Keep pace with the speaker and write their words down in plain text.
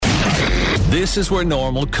This is where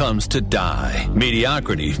normal comes to die.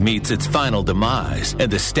 Mediocrity meets its final demise,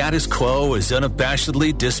 and the status quo is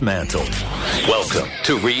unabashedly dismantled. Welcome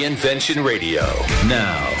to Reinvention Radio.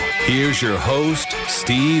 Now, here's your host,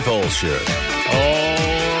 Steve Olsher.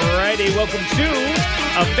 Alrighty, welcome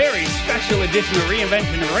to a very special edition of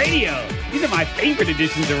Reinvention Radio. These are my favorite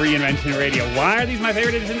editions of Reinvention Radio. Why are these my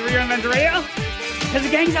favorite editions of Reinvention Radio? Because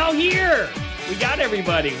the gang's out here. We got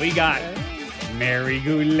everybody. We got Mary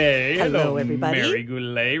Goulet. Hello, everybody. Mary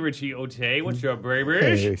Goulet. Richie Ote. What's up,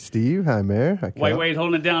 Braybridge? Hey, Steve. Hi, Mayor. Hi, White Wade's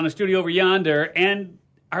holding it down in the studio over yonder. And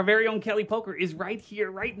our very own Kelly Poker is right here,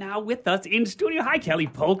 right now with us in studio. Hi, Kelly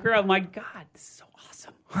Poker. Oh, my God. This is so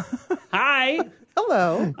awesome. Hi.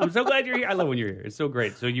 Hello. I'm so glad you're here. I love when you're here. It's so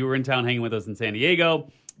great. So you were in town hanging with us in San Diego.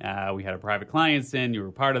 We had a private clients in. You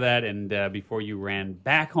were part of that. And before you ran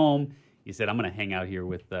back home, you said, I'm going to hang out here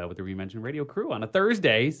with the Reinvention Radio crew on a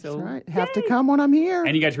Thursday. So, that's right. Have to come when I'm here.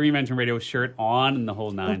 And you got your Reinvention Radio shirt on and the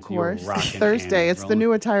whole nine. Of course. So you were rocking Thursday. It's the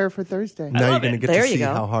new attire for Thursday. Now you're going to get There to you see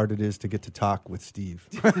go. how hard it is to get to talk with Steve.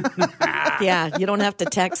 Yeah, you don't have to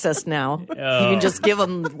text us now. You can just give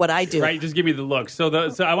them what I do. Right, just give me the look. So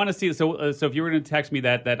I want to see. So if you were going to text me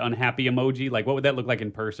that unhappy emoji, like what would that look like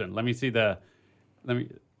in person? Let me see the.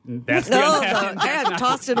 That's the unhappy. I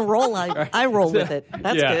tossed in a roll. I roll with it.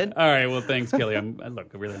 That's good. All right. Well, thanks, Kelly. I'm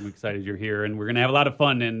excited you're here, and we're going to have a lot of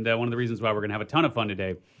fun. And one of the reasons why we're going to have a ton of fun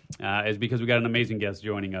today is because we got an amazing guest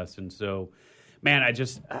joining us. And so, man, I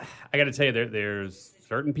got to tell you, there's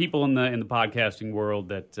certain people in the podcasting world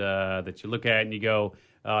that you look at and you go,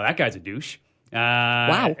 oh, that guy's a douche.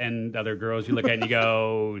 Wow. And other girls you look at and you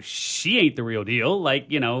go, she ain't the real deal. Like,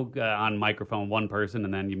 on microphone, one person,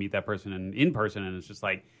 and then you meet that person in person, and it's just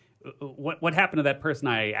like, what happened to that person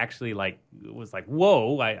I actually was like,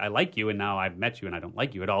 whoa, I like you, and now I've met you and I don't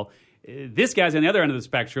like you at all. This guy's on the other end of the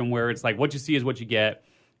spectrum where it's like what you see is what you get.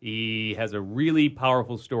 He has a really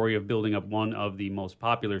powerful story of building up one of the most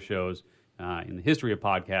popular shows in the history of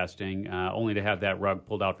podcasting, only to have that rug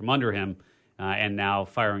pulled out from under him. And now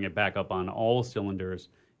firing it back up on all cylinders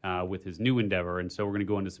with his new endeavor. And so we're going to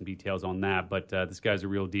go into some details on that. But this guy's a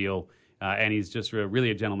real deal, and he's just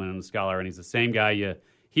really a gentleman and a scholar. And he's the same guy you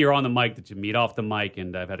hear on the mic that you meet off the mic.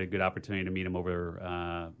 And I've had a good opportunity to meet him over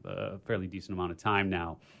a fairly decent amount of time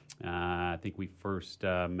now. I think we first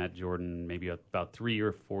met Jordan maybe about 3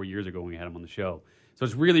 or 4 years ago when we had him on the show. So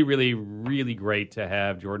it's really, really, really great to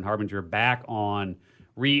have Jordan Harbinger back on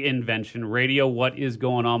Reinvention Radio. What is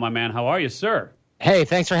going on, my man? How are you, sir? Hey,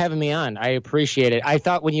 thanks for having me on. I appreciate it. I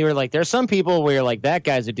thought when you were like, there's some people where you're like, that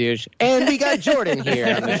guy's a douche, and we got Jordan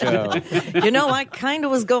here on the show. I kind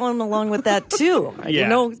of was going along with that, too.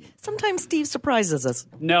 Yeah. Sometimes Steve surprises us.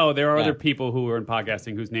 No, there are other people who are in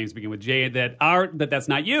podcasting whose names begin with J that's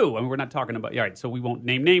not you. And we're not talking about, all right, so we won't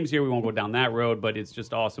name names here. We won't go down that road, but it's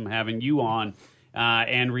just awesome having you on.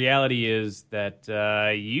 And reality is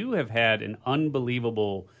that you have had an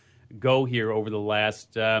unbelievable go here over the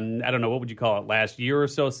last, I don't know, what would you call it, last year or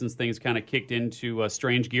so since things kind of kicked into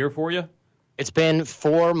strange gear for you? It's been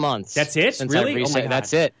 4 months. That's it? Since Really? Oh my God.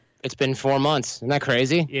 That's it. It's been 4 months. Isn't that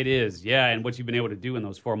crazy? It is, yeah. And what you've been able to do in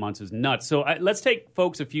those 4 months is nuts. So let's take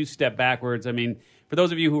folks a few step backwards. I mean, for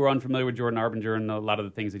those of you who are unfamiliar with Jordan Harbinger and a lot of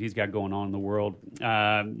the things that he's got going on in the world,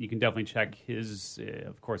 you can definitely check his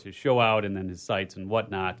show out and then his sites and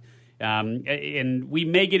whatnot. And we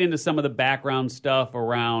may get into some of the background stuff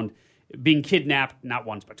around being kidnapped, not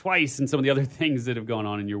once but twice, and some of the other things that have gone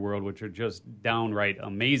on in your world, which are just downright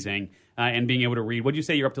amazing. And being able to read, what'd you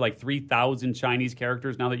say, you're up to like 3,000 Chinese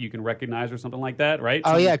characters now that you can recognize or something like that, right?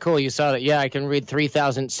 Oh, yeah, cool. You saw that. Yeah, I can read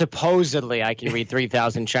 3,000. Supposedly, I can read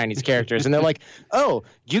 3,000 Chinese characters. And they're like, oh,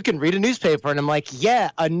 you can read a newspaper. And I'm like,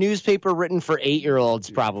 yeah, a newspaper written for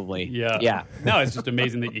 8-year-olds, probably. Yeah. No, it's just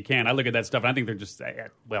amazing that you can. I look at that stuff, and I think they're just,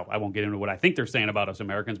 well, I won't get into what I think they're saying about us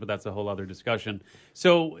Americans, but that's a whole other discussion.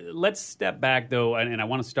 So let's step back, though, and I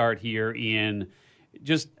want to start here in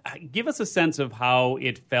just give us a sense of how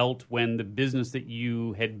it felt when the business that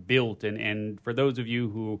you had built, and for those of you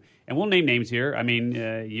who, and we'll name names here, I mean,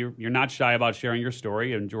 you're not shy about sharing your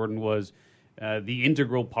story, and Jordan was the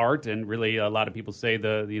integral part, and really a lot of people say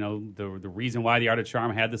the reason why the Art of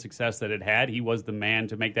Charm had the success that it had. He was the man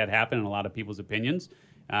to make that happen in a lot of people's opinions.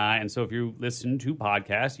 And so if you listen to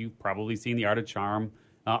podcasts, you've probably seen the Art of Charm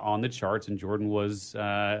on the charts, and Jordan was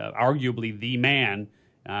arguably the man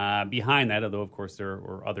behind that, although, of course, there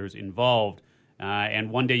were others involved.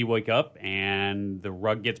 And one day you wake up and the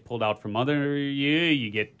rug gets pulled out from under you.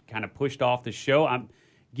 You get kind of pushed off the show.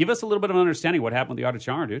 Give us a little bit of an understanding of what happened with the Art of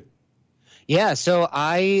Charm, dude. Yeah, so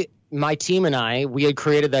my team and I, we had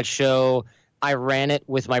created that show. I ran it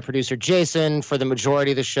with my producer, Jason, for the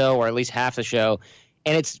majority of the show, or at least half the show.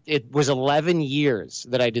 And it was 11 years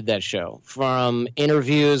that I did that show, from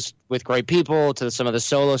interviews with great people to some of the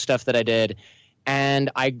solo stuff that I did. And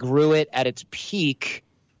I grew it at its peak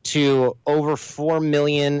to over 4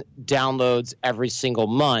 million downloads every single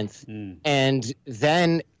month. And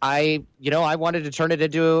then I wanted to turn it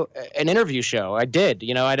into an interview show. I did.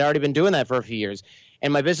 I'd already been doing that for a few years.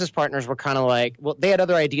 And my business partners were kind of like, well, they had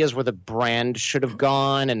other ideas where the brand should have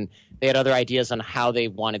gone, and they had other ideas on how they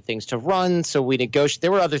wanted things to run. So we negotiated.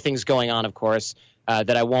 There were other things going on, of course,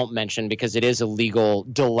 that I won't mention because it is a legal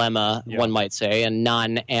dilemma, one might say, a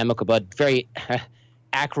non-amicable, but very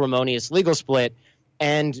acrimonious legal split.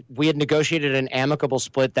 And we had negotiated an amicable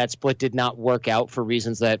split. That split did not work out for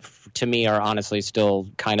reasons that, to me, are honestly still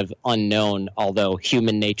kind of unknown, although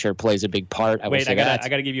human nature plays a big part. I got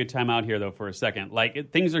to give you a timeout here, though, for a second.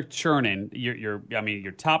 Like, things are churning. You're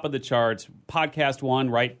top of the charts. Podcast One,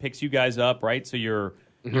 right, picks you guys up, right? So you're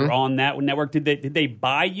on that network. Did they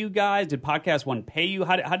buy you guys? Did Podcast One pay you?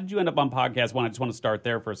 How did you end up on Podcast One? I just want to start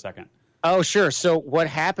there for a second. Oh, sure. So what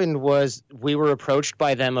happened was we were approached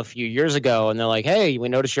by them a few years ago, and they're like, hey, we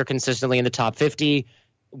noticed you're consistently in the top 50.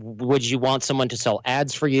 Would you want someone to sell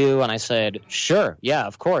ads for you? And I said, sure. Yeah,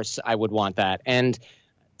 of course I would want that. And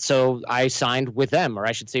so I signed with them, or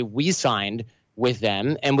I should say we signed with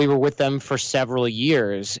them, and we were with them for several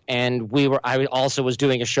years. And I also was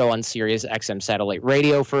doing a show on Sirius XM satellite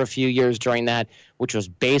radio for a few years during that, which was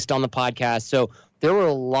based on the podcast. So there were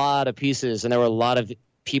a lot of pieces, and there were a lot of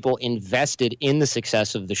people invested in the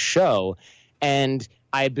success of the show. And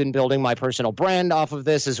I had been building my personal brand off of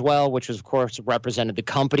this as well, which was, of course, represented the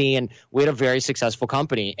company. And we had a very successful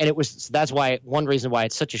company. And that's why one reason why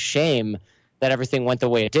it's such a shame that everything went the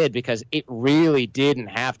way it did, because it really didn't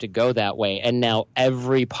have to go that way. And now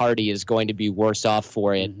every party is going to be worse off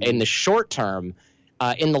for it in the short term.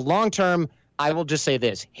 In the long term, I will just say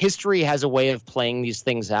this. History has a way of playing these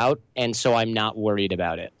things out, and so I'm not worried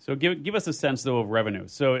about it. So give us a sense, though, of revenue.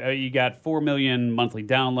 So you got 4 million monthly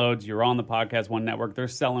downloads. You're on the Podcast One network. They're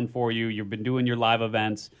selling for you. You've been doing your live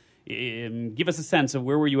events. Give us a sense of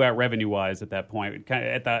where were you at revenue-wise at that point, kind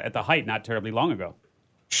of at the height not terribly long ago.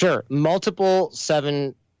 Sure. Multiple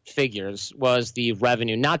 7 figures was the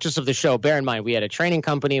revenue, not just of the show. Bear in mind, we had a training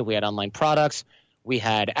company. We had online products. We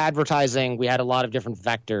had advertising. We had a lot of different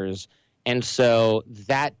vectors. And so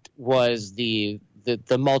that was the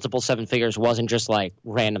multiple 7 figures wasn't just like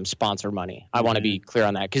random sponsor money. I want to be clear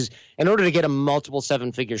on that, because in order to get a multiple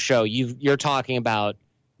 7-figure show, you're talking about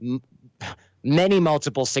many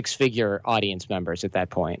multiple 6-figure audience members at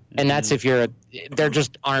that point. And that's if there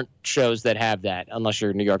just aren't shows that have that unless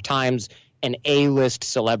you're New York Times, an A-list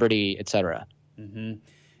celebrity, etc.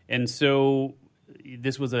 And so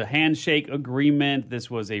this was a handshake agreement. This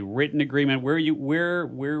was a written agreement. Where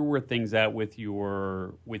were things at with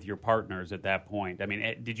your partners at that point? I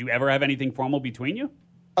mean, did you ever have anything formal between you?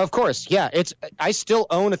 Of course, yeah. I still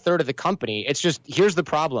own a third of the company. It's just, here's the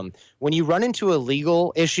problem. When you run into a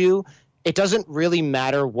legal issue, it doesn't really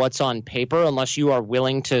matter what's on paper unless you are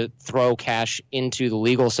willing to throw cash into the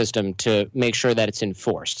legal system to make sure that it's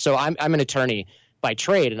enforced. So I'm an attorney by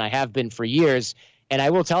trade, and I have been for years. And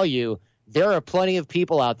I will tell you, there are plenty of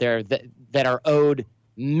people out there that are owed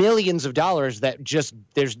millions of dollars that just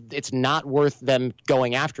it's not worth them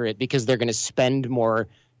going after it because they're going to spend more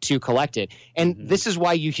to collect it. And this is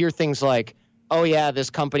why you hear things like, oh yeah, this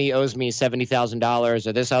company owes me $70,000,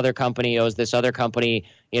 or this other company owes this other company,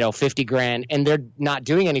 $50,000, and they're not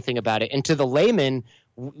doing anything about it. And to the layman,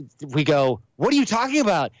 we go, what are you talking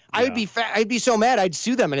about? Yeah. I'd be so mad. I'd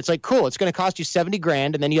sue them. And it's like, cool, it's going to cost you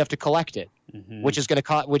 $70,000, and then you have to collect it,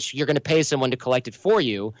 which you're going to pay someone to collect it for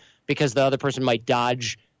you because the other person might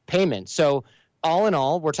dodge payment. So all in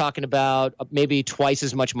all, we're talking about maybe twice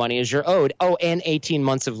as much money as you're owed. Oh, and 18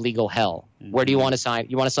 months of legal hell. Where do you want to sign?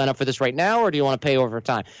 You want to sign up for this right now, or do you want to pay over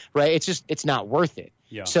time? Right? It's not worth it.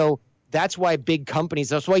 Yeah. So that's why big companies,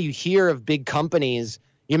 that's why you hear of big companies.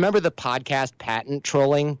 You remember the podcast patent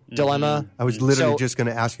trolling dilemma? I was literally just going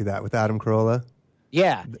to ask you that with Adam Carolla.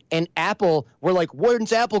 Yeah. And Apple, we're like,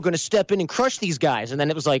 when's Apple going to step in and crush these guys? And then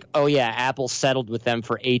it was like, oh, yeah, Apple settled with them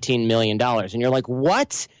for $18 million. And you're like,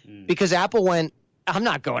 what? Because Apple went, I'm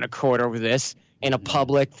not going to court over this in a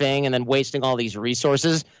public thing and then wasting all these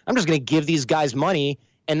resources. I'm just going to give these guys money,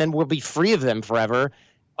 and then we'll be free of them forever.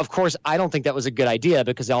 Of course, I don't think that was a good idea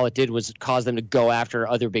because all it did was cause them to go after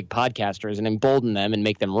other big podcasters and embolden them and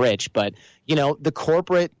make them rich. But, the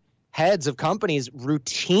corporate heads of companies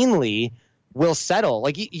routinely will settle.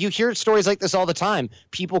 Like you hear stories like this all the time.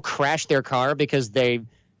 People crash their car because they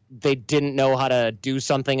they didn't know how to do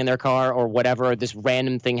something in their car or whatever, or this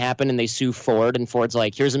random thing happened, and they sue Ford, and Ford's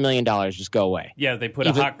like, here's $1 million, just go away. Yeah, they put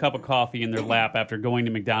a hot cup of coffee in their lap after going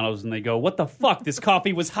to McDonald's, and they go, what the fuck? This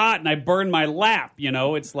coffee was hot, and I burned my lap. You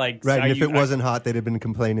know, it's like... Right, and if it wasn't hot, they'd have been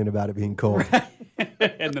complaining about it being cold.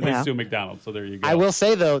 And then they sue McDonald's, so there you go. I will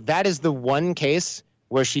say, though, that is the one case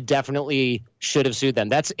where she definitely should have sued them.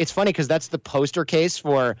 It's funny because that's the poster case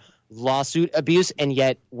for lawsuit abuse, and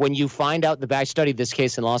yet when you find out I studied this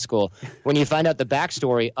case in law school, when you find out the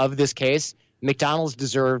backstory of this case, McDonald's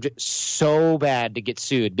deserved so bad to get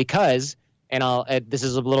sued because, and this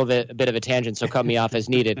is a bit of a tangent, so cut me off as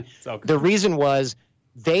needed. Okay. The reason was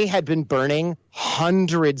they had been burning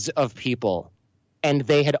hundreds of people, and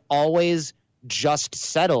they had always just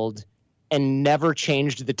settled and never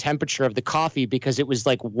changed the temperature of the coffee because it was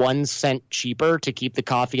like 1 cent cheaper to keep the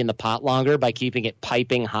coffee in the pot longer by keeping it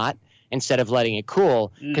piping hot instead of letting it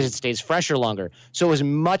cool because it stays fresher longer. So it was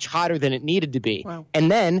much hotter than it needed to be. Wow. And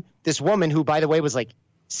then this woman, who, by the way, was like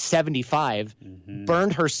 75,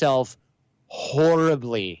 burned herself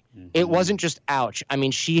horribly. It wasn't just ouch. I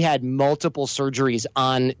mean, she had multiple surgeries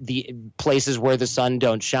on the places where the sun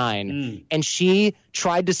don't shine. And she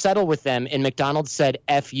tried to settle with them, and McDonald's said,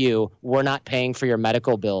 F you, we're not paying for your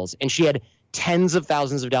medical bills. And she had tens of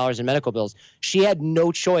thousands of dollars in medical bills. She had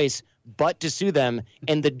no choice but to sue them,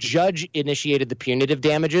 and the judge initiated the punitive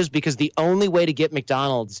damages because the only way to get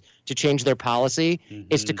McDonald's to change their policy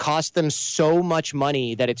is to cost them so much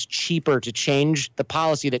money that it's cheaper to change the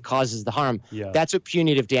policy that causes the harm. Yeah. That's what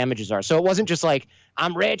punitive damages are. So it wasn't just like,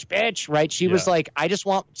 I'm rich, bitch, right? She was like, I just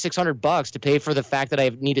want $600 to pay for the fact that I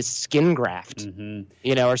need a skin graft,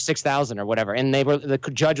 you know, or $6,000 or whatever. And the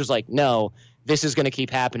judge was like, no, this is going to keep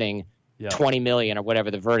happening. Yeah. 20 million or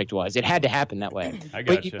whatever the verdict was. It had to happen that way. I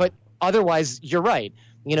gotcha. But otherwise, you're right.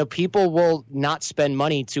 You know, people will not spend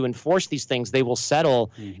money to enforce these things. They will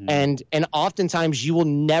settle, and oftentimes you will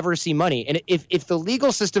never see money. And if the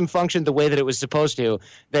legal system functioned the way that it was supposed to,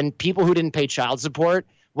 then people who didn't pay child support,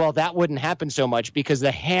 well, that wouldn't happen so much because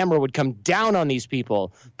the hammer would come down on these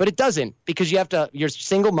people. But it doesn't, because you're a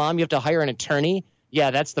single mom, you have to hire an attorney.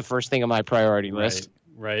 Yeah, that's the first thing on my priority list.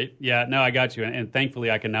 Right. Yeah. No, I got you. And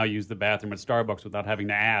thankfully, I can now use the bathroom at Starbucks without having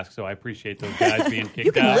to ask. So I appreciate those guys being kicked out.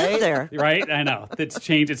 You can live there. Right. I know. It's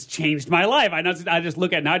changed my life. I just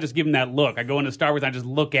look at now. I just give them that look. I go into Starbucks. And I just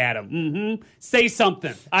look at them. Say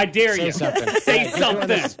something. I dare you. Say something. Say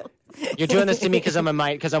something. You're doing this to me because I'm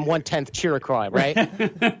 1/10 Chiriquois,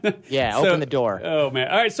 right? Yeah. Open the door. Oh man.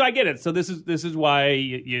 All right. So I get it. So this is why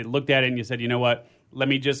you looked at it and you said, you know what? Let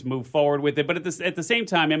me just move forward with it. But at the same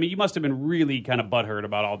time, I mean, you must have been really kind of butthurt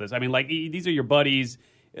about all this. I mean, like, these are your buddies.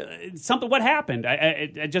 What happened? I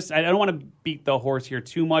don't want to beat the horse here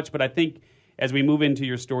too much, but I think as we move into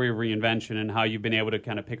your story of reinvention and how you've been able to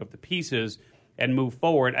kind of pick up the pieces and move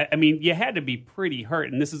forward, I mean, you had to be pretty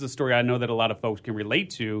hurt. And this is a story I know that a lot of folks can relate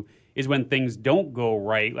to, is when things don't go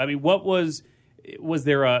right. I mean, was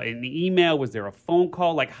there an email? Was there a phone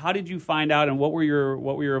call? Like, how did you find out, and what was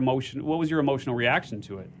your emotional reaction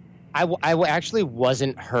to it? I actually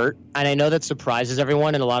wasn't hurt, and I know that surprises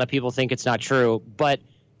everyone, and a lot of people think it's not true, but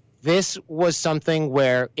this was something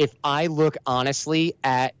where if I look honestly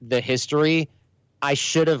at the history, I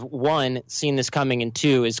should have, one, seen this coming, and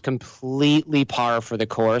two, is completely par for the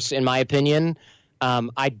course, in my opinion.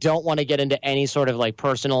 I don't want to get into any sort of like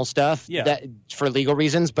personal stuff that for legal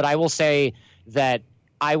reasons, but I will say that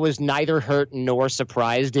I was neither hurt nor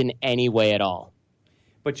surprised in any way at all.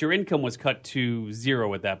 But your income was cut to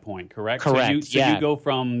zero at that point, correct? Correct. So you go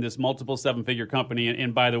from this multiple seven-figure company,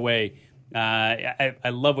 and by the way, I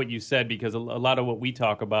love what you said, because a lot of what we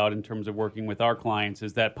talk about in terms of working with our clients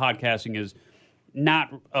is that podcasting is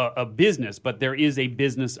not a business, but there is a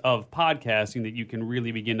business of podcasting that you can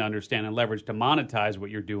really begin to understand and leverage to monetize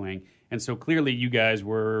what you're doing. And so clearly you guys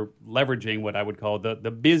were leveraging what I would call the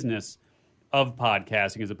business of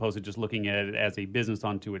podcasting, as opposed to just looking at it as a business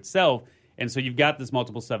unto itself. And so you've got this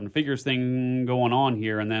multiple seven figures thing going on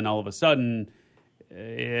here, and then all of a sudden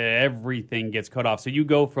everything gets cut off. So you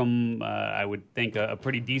go from, I would think, a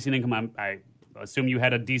pretty decent income. I assume you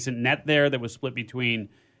had a decent net there that was split between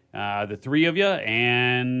the three of you,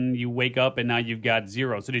 and you wake up and now you've got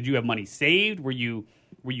zero. So did you have money saved? Were you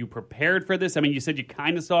prepared for this? I mean, you said you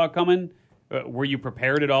kind of saw it coming. Were you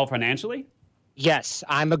prepared at all financially? Yes,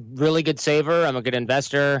 I'm a really good saver. I'm a good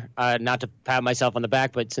investor. Not to pat myself on the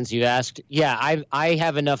back, but since you asked, yeah, I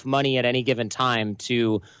have enough money at any given time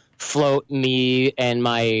to float me and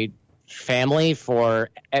my family for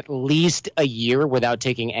at least a year without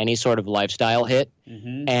taking any sort of lifestyle hit.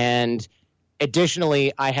 Mm-hmm. And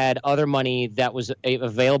additionally, I had other money that was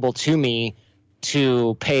available to me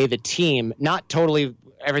to pay the team, not totally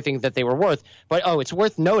everything that they were worth. But it's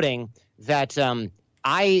worth noting that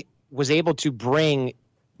I was able to bring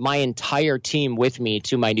my entire team with me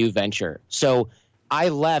to my new venture. So I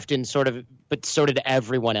left but so did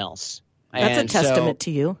everyone else. That's a testament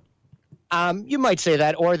to you. You might say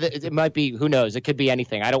that, or it might be, who knows? It could be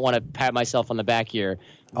anything. I don't want to pat myself on the back here.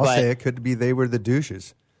 I'll say it could be they were the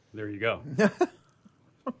douches. There you go.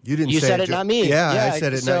 You said it, not me. Yeah, I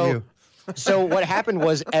said it, not you. So what happened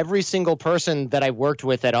was every single person that I worked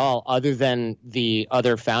with at all, other than the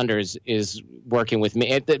other founders, is working with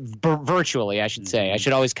me virtually, I should say. I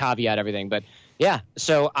should always caveat everything. But yeah,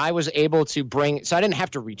 so I was able to so I didn't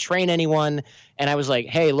have to retrain anyone. And I was like,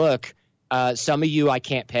 hey, look, some of you I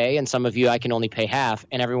can't pay and some of you I can only pay half.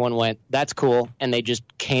 And everyone went, that's cool. And they just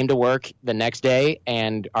came to work the next day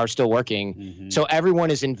and are still working. Mm-hmm. So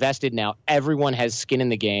everyone is invested now. Everyone has skin in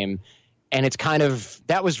the game. And it's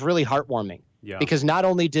that was really heartwarming because not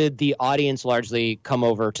only did the audience largely come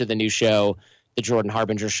over to the new show, the Jordan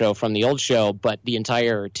Harbinger show from the old show, but the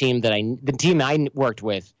entire team the team I worked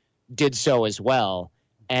with did so as well.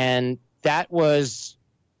 And that was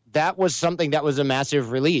something that was a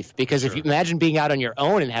massive relief because if you imagine being out on your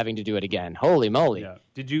own and having to do it again, holy moly,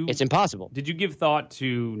 it's impossible. Did you give thought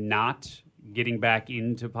to not getting back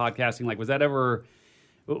into podcasting? Like, was that ever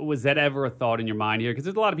a thought in your mind here? Because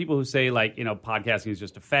there's a lot of people who say, like, podcasting is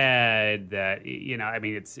just a fad. That I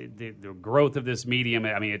mean, it's the growth of this medium.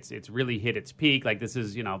 I mean, it's really hit its peak. Like, this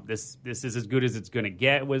is this is as good as it's going to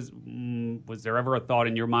get. Was there ever a thought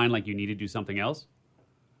in your mind like you need to do something else?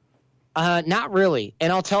 Not really,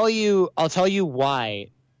 and I'll tell you why.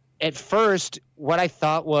 At first, what I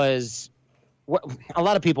thought was, a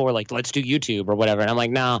lot of people were like, "Let's do YouTube or whatever," and I'm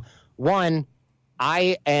like, "No, one."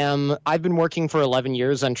 I've been working for 11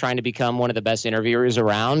 years on trying to become one of the best interviewers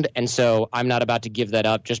around. And so I'm not about to give that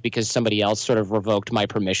up just because somebody else sort of revoked my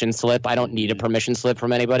permission slip. I don't need a permission slip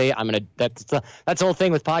from anybody. That's the whole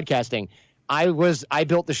thing with podcasting. I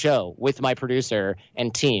built the show with my producer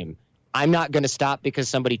and team. I'm not going to stop because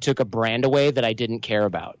somebody took a brand away that I didn't care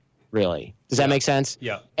about, really. Does that make sense?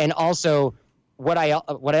 Yeah. And also, what I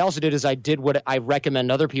also did is I did what I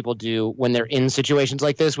recommend other people do when they're in situations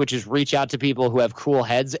like this, which is reach out to people who have cool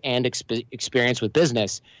heads and experience with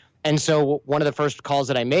business. And so one of the first calls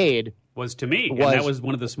that I made was to me, and that was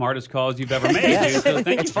one of the smartest calls you've ever made. Yes. Dude,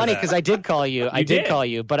 so it's funny because I did call you. I did call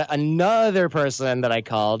you, but another person that I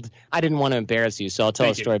called, I didn't want to embarrass you, so I'll tell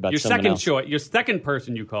a story about someone else. Your second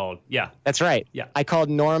person you called, yeah. That's right. Yeah. I called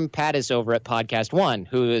Norm Pattis over at Podcast One,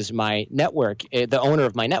 who is my network, the owner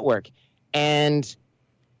of my network. And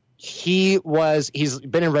he's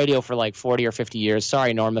been in radio for like 40 or 50 years.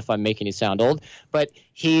 Sorry, Norm, if I'm making you sound old. But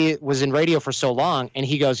he was in radio for so long, and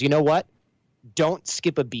he goes, you know what? Don't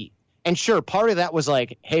skip a beat. And sure, part of that was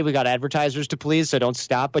like, hey, we got advertisers to please, so don't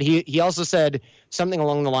stop. But he also said something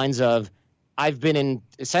along the lines of, I've been in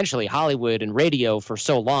essentially Hollywood and radio for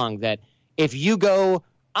so long that if you go,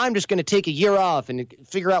 I'm just going to take a year off and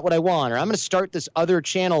figure out what I want, or I'm going to start this other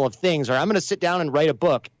channel of things, or I'm going to sit down and write a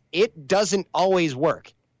book, it doesn't always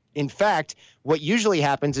work. In fact, what usually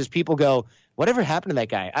happens is people go, whatever happened to that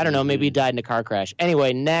guy? I don't know. Maybe he died in a car crash.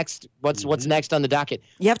 Anyway, next, what's next on the docket?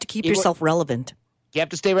 You have to keep yourself relevant. You have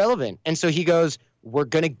to stay relevant. And so he goes, we're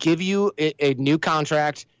going to give you a new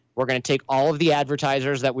contract. We're going to take all of the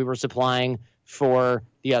advertisers that we were supplying for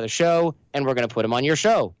the other show, and we're going to put them on your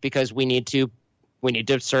show because we need to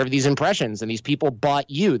serve these impressions. And these people bought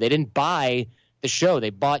you. They didn't buy the show. They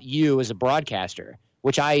bought you as a broadcaster,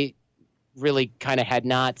 which I really kind of had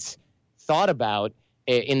not thought about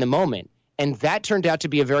in the moment. And that turned out to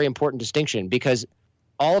be a very important distinction because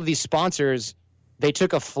all of these sponsors, they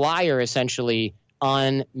took a flyer essentially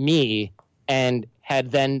on me and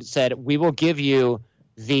had then said, we'll give you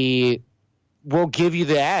the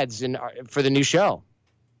ads for the new show.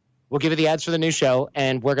 We'll give you the ads for the new show,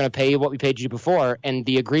 and we're going to pay you what we paid you before. And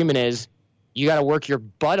the agreement is you got to work your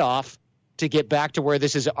butt off to get back to where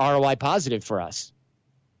this is ROI positive for us.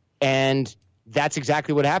 And that's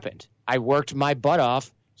exactly what happened. I worked my butt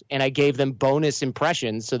off, and I gave them bonus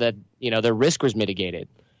impressions so that, their risk was mitigated.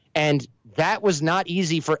 And that was not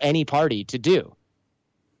easy for any party to do.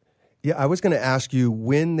 Yeah, I was going to ask you,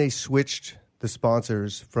 when they switched the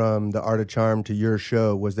sponsors from the Art of Charm to your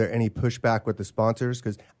show, was there any pushback with the sponsors?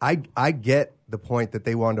 Because I get the point that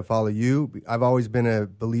they wanted to follow you. I've always been a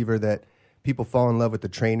believer that people fall in love with the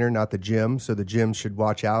trainer, not the gym. So the gyms should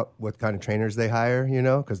watch out what kind of trainers they hire,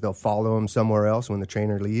 because they'll follow them somewhere else when the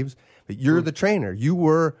trainer leaves. But you're the trainer. You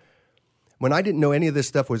were, when I didn't know any of this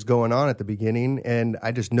stuff was going on at the beginning, and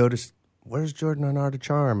I just noticed, where's Jordan on Art of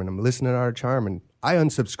Charm? And I'm listening to Art of Charm, and I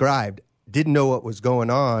unsubscribed, didn't know what was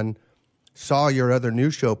going on. saw your other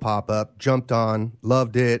news show pop up, jumped on,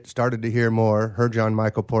 loved it, started to hear more, heard you on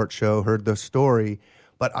Michael Port's show, heard the story.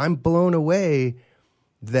 But I'm blown away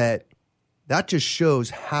that just shows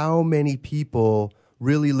how many people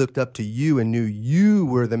really looked up to you and knew you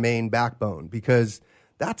were the main backbone, because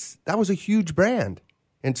that was a huge brand.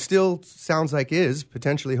 And still sounds like is,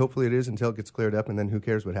 potentially, hopefully it is until it gets cleared up, and then who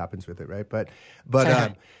cares what happens with it, right? But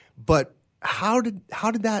how did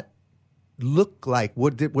that look like?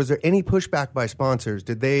 Was there any pushback by sponsors?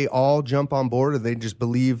 Did they all jump on board, or did they just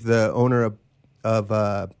believe the owner of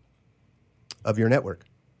your network?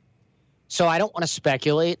 So I don't want to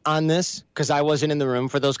speculate on this because I wasn't in the room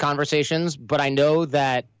for those conversations, but I know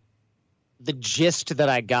that the gist that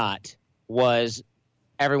I got was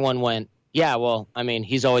everyone went, yeah, well, I mean,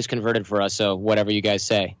 he's always converted for us, so whatever you guys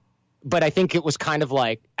say. But I think it was kind of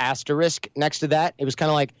like asterisk next to that. It was kind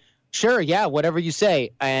of like, sure, yeah, whatever you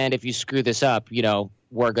say. And if you screw this up,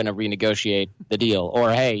 we're going to renegotiate the deal.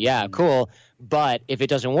 Or, hey, yeah, cool. But if it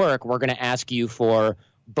doesn't work, we're going to ask you for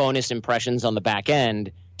bonus impressions on the back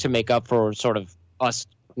end to make up for sort of us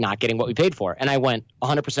not getting what we paid for. And I went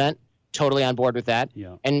 100%, totally on board with that.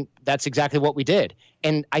 Yeah. And that's exactly what we did.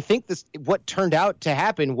 And I think what turned out to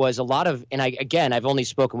happen was a lot of, and I've only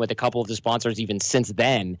spoken with a couple of the sponsors even since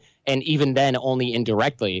then, and even then only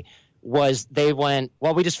indirectly, was they went,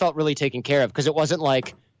 well, we just felt really taken care of, because it wasn't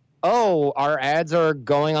like, oh, our ads are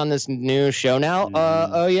going on this new show now.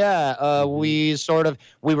 We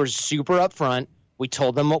were super upfront. We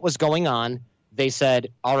told them what was going on. They said,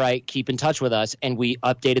 all right, keep in touch with us. And we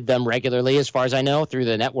updated them regularly, as far as I know, through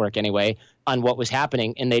the network anyway, on what was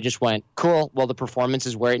happening. And they just went, cool, well, the performance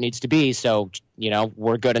is where it needs to be. So,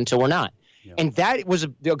 we're good until we're not. Yeah. And that was a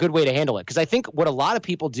good way to handle it. Because I think what a lot of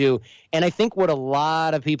people do, and I think what a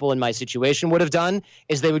lot of people in my situation would have done,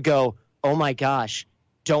 is they would go, oh my gosh,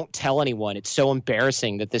 don't tell anyone. It's so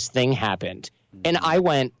embarrassing that this thing happened. Mm-hmm.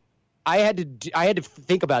 And I had to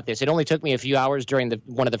think about this. It only took me a few hours during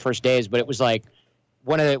one of the first days, but it was like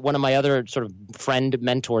one of my other sort of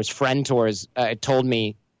friend tours told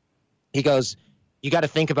me, he goes, you got to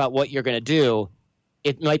think about what you're going to do.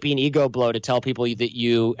 It might be an ego blow to tell people that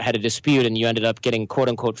you had a dispute and you ended up getting quote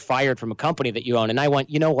unquote fired from a company that you own. And I went,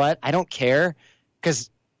 you know what? I don't care, because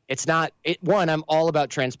it's not it. One, I'm all about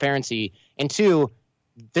transparency, and two,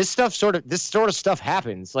 this sort of stuff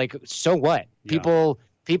happens. Like, so what? Yeah.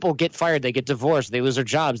 People get fired, they get divorced, they lose their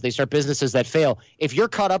jobs, they start businesses that fail. If you're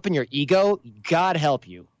caught up in your ego, God help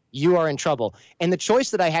you. You are in trouble. And the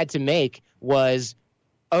choice that I had to make was,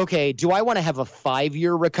 okay, do I want to have a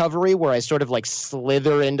 5-year recovery where I sort of like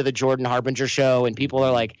slither into the Jordan Harbinger show and people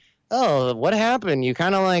are like, oh, what happened? You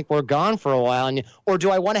kind of like were gone for a while. Or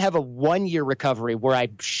do I want to have a 1-year recovery where I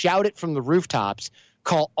shout it from the rooftops,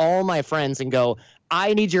 call all my friends and go,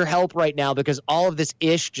 I need your help right now because all of this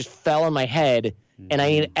ish just fell on my head. And I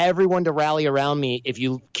need everyone to rally around me. If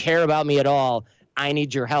you care about me at all, I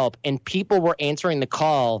need your help. And people were answering the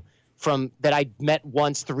call from that I met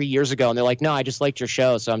once 3 years ago. And they're like, no, I just liked your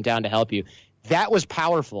show, so I'm down to help you. That was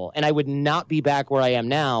powerful. And I would not be back where I am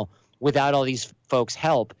now without all these folks'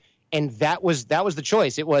 help. And that was the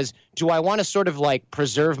choice. It was, do I want to sort of like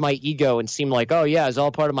preserve my ego and seem like, oh, yeah, it's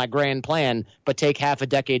all part of my grand plan, but take half a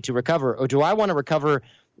decade to recover? Or do I want to recover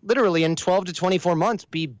literally in 12 to 24 months,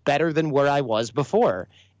 be better than where I was before?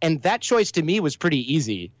 And that choice to me was pretty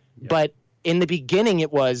easy. Yeah. But in the beginning,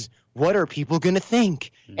 it was, what are people going to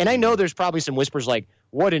think? Mm-hmm. And I know there's probably some whispers like,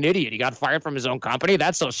 what an idiot. He got fired from his own company.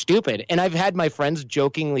 That's so stupid. And I've had my friends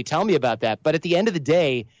jokingly tell me about that. But at the end of the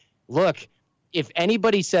day, look, if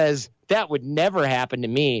anybody says that would never happen to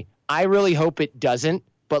me, I really hope it doesn't.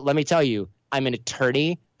 But let me tell you, I'm an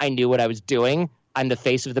attorney. I knew what I was doing. I'm the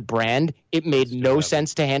face of the brand. It made no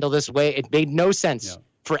sense to handle this way. It made no sense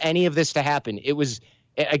for any of this to happen. It was,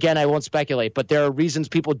 again, I won't speculate, but there are reasons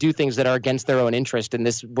people do things that are against their own interest. And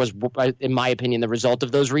this was, in my opinion, the result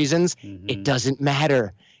of those reasons. Mm-hmm. It doesn't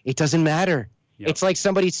matter. It doesn't matter. Yep. It's like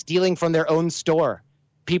somebody stealing from their own store.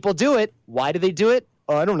 People do it. Why do they do it?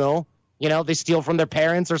 Oh, I don't know. They steal from their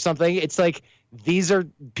parents or something. It's like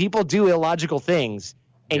people do illogical things.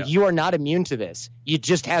 And you are not immune to this. It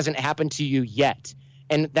just hasn't happened to you yet.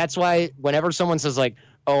 And that's why whenever someone says like,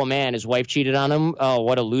 oh, man, his wife cheated on him. Oh,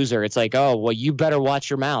 what a loser. It's like, oh, well, you better watch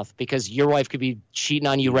your mouth because your wife could be cheating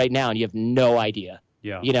on you right now and you have no idea.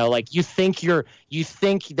 Yeah. Like you think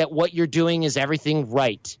that what you're doing is everything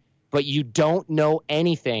right, but you don't know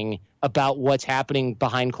anything about what's happening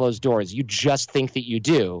behind closed doors. You just think that you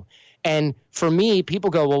do. And for me, people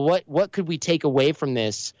go, well, what could we take away from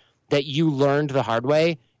this that you learned the hard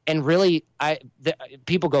way? And really,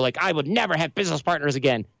 people go like, I would never have business partners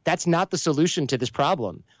again. That's not the solution to this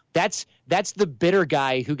problem. That's the bitter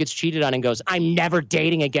guy who gets cheated on and goes, I'm never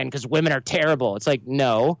dating again because women are terrible. It's like,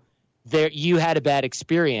 no, you had a bad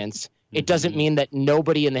experience. It doesn't mean that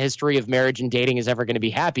nobody in the history of marriage and dating is ever going to be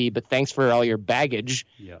happy, but thanks for all your baggage,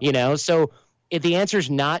 So the answer is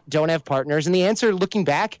not don't have partners. And the answer, looking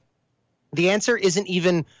back, the answer isn't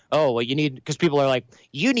even, you need, because people are like,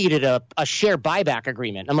 you needed a share buyback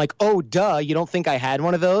agreement. I'm like, oh, duh, you don't think I had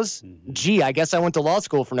one of those? Mm-hmm. Gee, I guess I went to law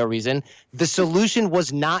school for no reason. The solution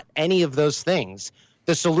was not any of those things.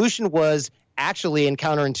 The solution was actually, and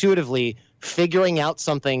counterintuitively, figuring out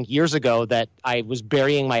something years ago that I was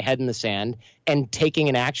burying my head in the sand and taking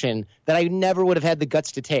an action that I never would have had the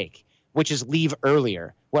guts to take, which is leave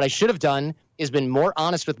earlier. What I should have done is been more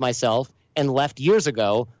honest with myself and left years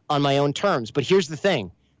ago on my own terms. But here's the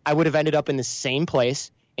thing. I would have ended up in the same place,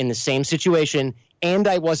 in the same situation, and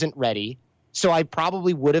I wasn't ready. So I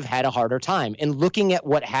probably would have had a harder time. And looking at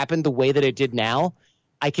what happened the way that it did now,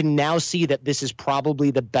 I can now see that this is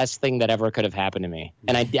probably the best thing that ever could have happened to me.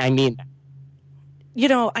 And I mean,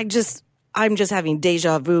 I'm just having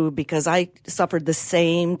deja vu because I suffered the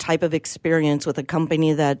same type of experience with a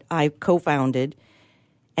company that I co-founded.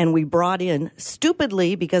 And we brought in,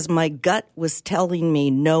 stupidly, because my gut was telling me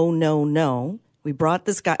no. We brought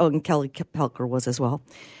this guy, and Kelly Pelker was as well.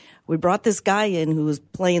 We brought this guy in who was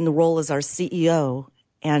playing the role as our CEO,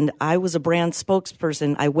 and I was a brand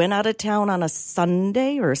spokesperson. I went out of town on a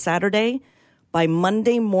Sunday or a Saturday. By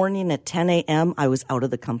Monday morning at 10 a.m., I was out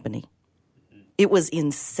of the company. It was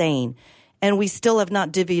insane. And we still have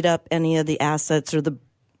not divvied up any of the assets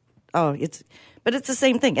but it's the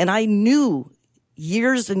same thing. And I knew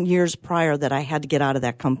years and years prior that I had to get out of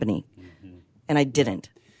that company, and I didn't.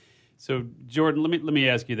 So, Jordan, let me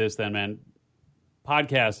ask you this then, man.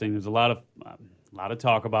 Podcasting, there's a lot of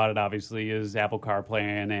talk about it. Obviously, is Apple CarPlay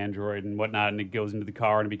and Android and whatnot, and it goes into the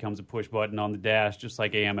car and it becomes a push button on the dash, just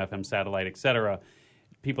like AM, FM, satellite, etc.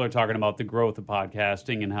 People are talking about the growth of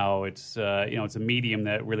podcasting and how it's it's a medium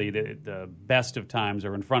that really the best of times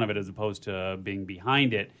are in front of it as opposed to being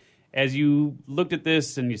behind it. As you looked at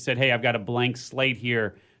this and you said, hey, I've got a blank slate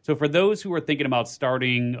here. So for those who are thinking about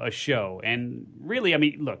starting a show, and really, I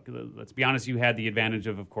mean, look, let's be honest, you had the advantage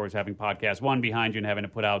of course, having Podcast One behind you and having to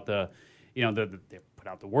put out put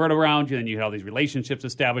out the word around you, and you had all these relationships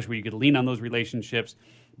established where you could lean on those relationships.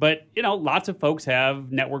 But, lots of folks have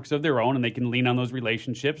networks of their own, and they can lean on those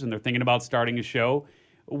relationships, and they're thinking about starting a show.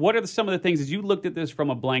 What are some of the things, as you looked at this from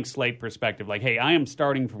a blank slate perspective, like, hey, I am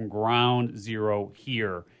starting from ground zero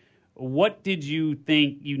here. What did you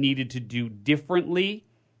think you needed to do differently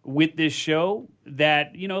with this show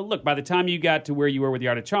that, look, by the time you got to where you were with The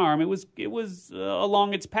Art of Charm, it was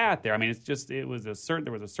along its path there. I mean, there was a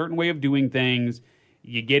certain way of doing things.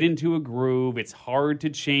 You get into a groove. It's hard to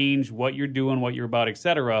change what you're doing, what you're about,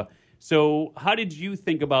 etc. So how did you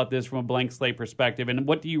think about this from a blank slate perspective? And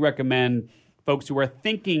what do you recommend folks who are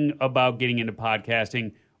thinking about getting into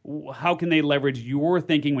podcasting? How can they leverage your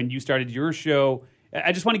thinking when you started your show?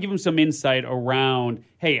 I just want to give them some insight around,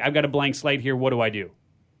 hey, I've got a blank slate here. What do I do?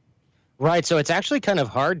 Right. So it's actually kind of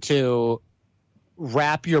hard to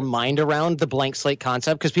wrap your mind around the blank slate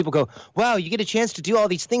concept because people go, wow, you get a chance to do all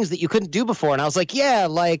these things that you couldn't do before. And I was like, yeah,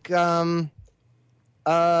 like, you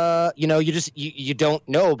don't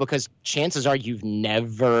know because chances are you've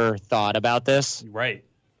never thought about this. Right.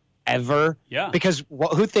 Ever. Yeah. Because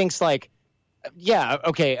who thinks like, yeah,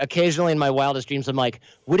 okay, occasionally in my wildest dreams, I'm like,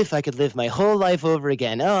 what if I could live my whole life over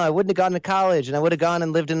again? Oh, I wouldn't have gone to college, and I would have gone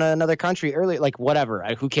and lived in another country earlier. Like, whatever.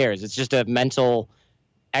 Who cares? It's just a mental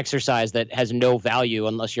exercise that has no value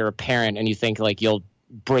unless you're a parent and you think, like, you'll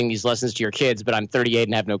bring these lessons to your kids, but I'm 38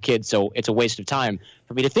 and have no kids, so it's a waste of time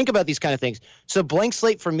for me to think about these kind of things. So blank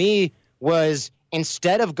slate for me was,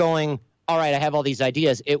 instead of going, all right, I have all these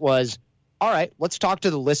ideas, it was, all right, let's talk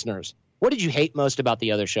to the listeners. What did you hate most about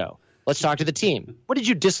the other show? Let's talk to the team. What did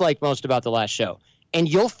you dislike most about the last show? And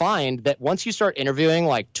you'll find that once you start interviewing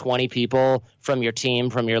like 20 people from your team,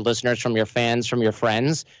 from your listeners, from your fans, from your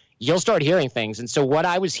friends, you'll start hearing things. And so what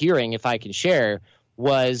I was hearing, if I can share,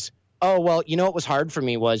 was, oh, well, what was hard for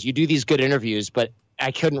me was you do these good interviews, but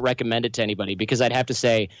I couldn't recommend it to anybody because I'd have to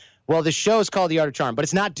say, well, the show is called The Art of Charm, but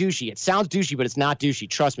it's not douchey. It sounds douchey, but it's not douchey.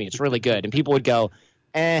 Trust me, it's really good. And people would go,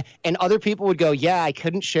 and other people would go, yeah, I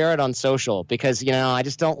couldn't share it on social because, I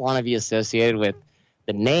just don't want to be associated with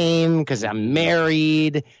the name because I'm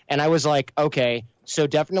married. And I was like, okay, so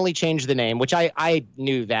definitely change the name, which I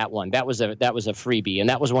knew that one. That was a freebie. And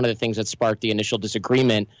that was one of the things that sparked the initial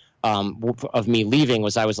disagreement of me leaving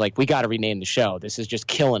was I was like, we got to rename the show. This is just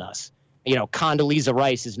killing us. Condoleezza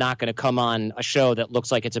Rice is not going to come on a show that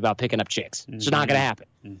looks like it's about picking up chicks. It's not going to happen.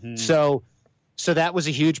 Mm-hmm. So So that was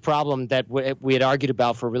a huge problem that we had argued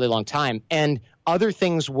about for a really long time. And other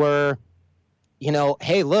things were,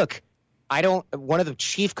 hey, look, one of the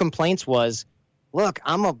chief complaints was, look,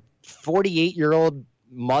 I'm a 48-year-old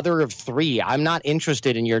mother of 3. I'm not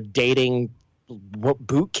interested in your dating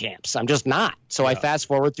boot camps. I'm just not. So I fast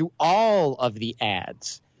forward through all of the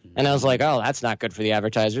ads. And I was like, oh, that's not good for the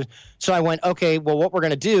advertisers. So I went, okay, well, what we're going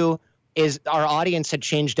to do is our audience had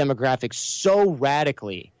changed demographics so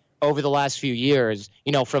radically over the last few years,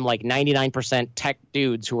 from like 99% tech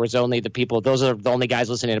dudes who was only the people, those are the only guys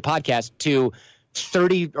listening to podcasts, to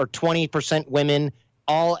 30 or 20% women,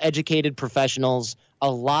 all educated professionals,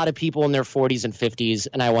 a lot of people in their 40s and 50s.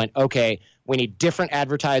 And I went, okay, we need different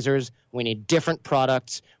advertisers. We need different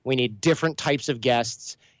products. We need different types of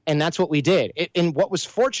guests. And that's what we did. And what was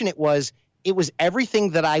fortunate was it was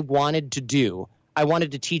everything that I wanted to do. I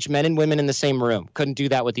wanted to teach men and women in the same room. Couldn't do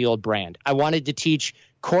that with the old brand. I wanted to teach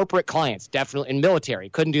corporate clients, definitely in military.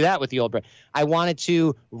 Couldn't do that with the old brand. I wanted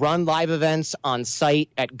to run live events on site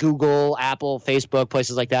at Google, Apple, Facebook,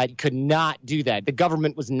 places like that. You could not do that. The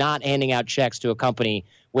government was not handing out checks to a company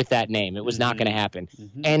with that name. It was not going to happen.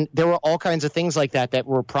 And there were all kinds of things like that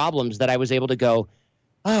were problems that I was able to go,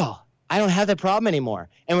 oh, I don't have that problem anymore.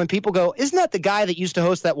 And when people go, isn't that the guy that used to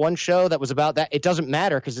host that one show that was about that? It doesn't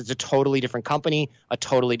matter because it's a totally different company, a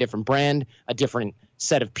totally different brand, a different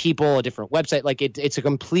set of people, a different website. Like it's a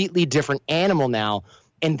completely different animal now.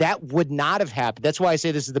 And that would not have happened. That's why I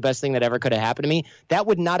say this is the best thing that ever could have happened to me. That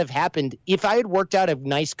would not have happened if I had worked out a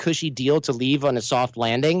nice cushy deal to leave on a soft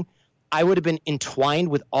landing. I would have been entwined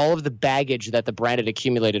with all of the baggage that the brand had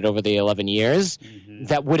accumulated over the 11 years.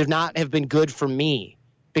 That would have not have been good for me,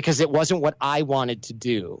 because it wasn't what I wanted to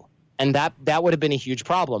do. And that would have been a huge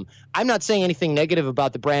problem. I'm not saying anything negative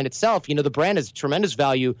about the brand itself. The brand has tremendous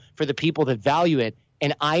value for the people that value it.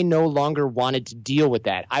 And I no longer wanted to deal with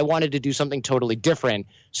that. I wanted to do something totally different.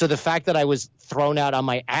 So the fact that I was thrown out on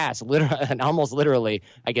my ass, literally, and almost literally,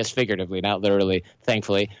 I guess figuratively, not literally,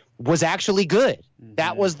 thankfully, was actually good.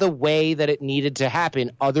 That was the way that it needed to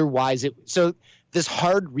happen. Otherwise, so this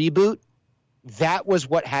hard reboot, that was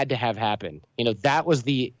what had to have happened. That was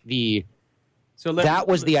the idea.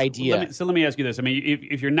 Let me ask you this. I mean,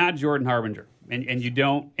 if you're not Jordan Harbinger and you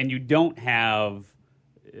don't have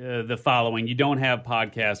the following, you don't have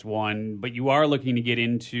Podcast One, but you are looking to get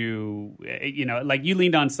into, like you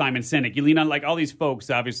leaned on Simon Sinek, you leaned on like all these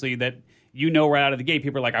folks, obviously, that right out of the gate,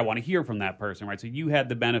 people are like, I want to hear from that person, right? So you had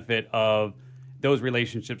the benefit of those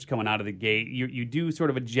relationships coming out of the gate. You do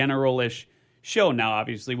sort of a general-ish show now,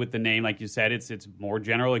 obviously, with the name, like you said, it's more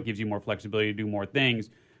general. It gives you more flexibility to do more things.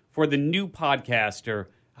 For the new podcaster,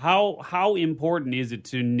 how important is it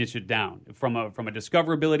to niche it down from a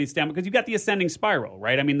discoverability standpoint? Because you've got the ascending spiral,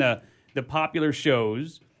 right? I mean, the popular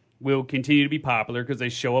shows will continue to be popular because they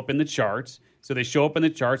show up in the charts. So they show up in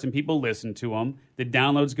the charts and people listen to them. The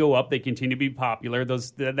downloads go up. They continue to be popular.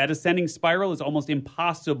 That ascending spiral is almost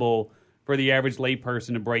impossible for the average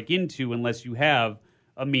layperson to break into unless you have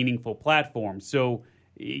a meaningful platform. So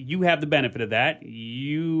you have the benefit of that.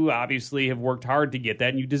 You obviously have worked hard to get that,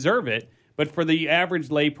 and you deserve it. But for the average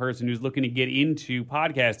layperson who's looking to get into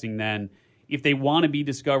podcasting, then, if they want to be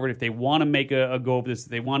discovered, if they want to make a go of this, if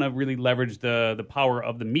they want to really leverage the power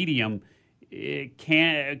of the medium,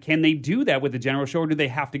 can they do that with the general show, or do they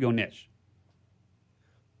have to go niche?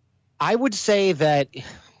 I would say that,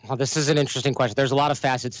 well, this is an interesting question. There's a lot of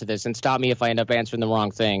facets to this, and stop me if I end up answering the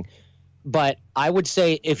wrong thing. But I would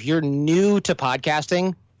say if you're new to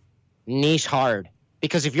podcasting, niche hard.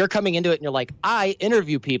 Because if you're coming into it and you're like, I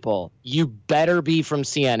interview people, you better be from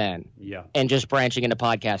CNN and just branching into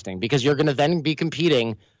podcasting, because you're going to then be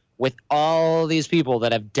competing with all these people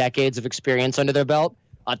that have decades of experience under their belt,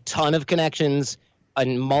 a ton of connections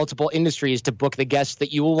in multiple industries to book the guests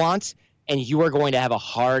that you will want, and you are going to have a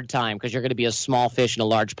hard time because you're going to be a small fish in a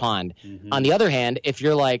large pond. On the other hand, if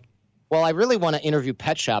you're like, well, I really want to interview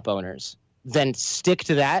pet shop owners, then stick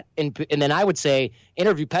to that. And then I would say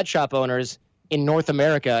interview pet shop owners in North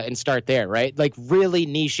America and start there, right? Like really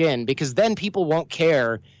niche in, because then people won't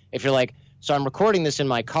care if you're like, so I'm recording this in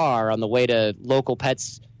my car on the way to local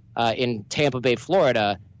pets in Tampa Bay,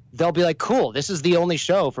 Florida. They'll be like, cool, this is the only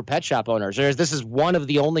show for pet shop owners. Or this is one of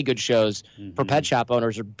the only good shows for pet shop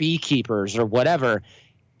owners or beekeepers or whatever.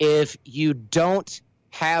 If you don't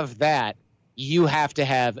have that, you have to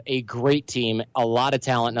have a great team, a lot of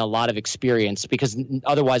talent, and a lot of experience, because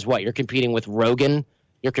otherwise what? You're competing with Rogan.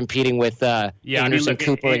 You're competing with Anderson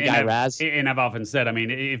Cooper and Guy Raz. And I've often said, I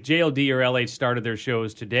mean, if JLD or LH started their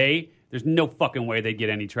shows today, there's no fucking way they'd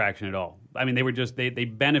get any traction at all. I mean, they were just, they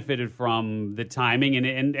benefited from the timing,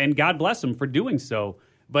 and God bless them for doing so.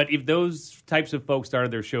 But if those types of folks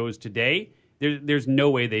started their shows today, there's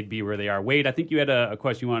no way they'd be where they are. Wade, I think you had a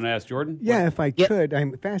question you wanted to ask Jordan? Yeah, if I could.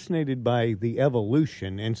 I'm fascinated by the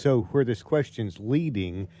evolution. And so where this question's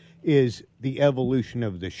leading is the evolution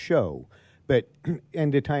of the show. But,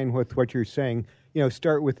 and to tie in with what you're saying,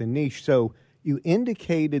 start with the niche. So you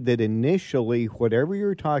indicated that initially whatever you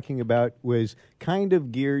were talking about was kind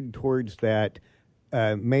of geared towards that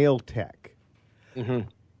male tech. Mm-hmm.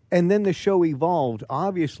 And then the show evolved.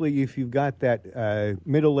 Obviously, if you've got that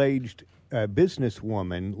middle-aged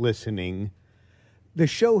businesswoman listening, the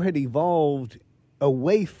show had evolved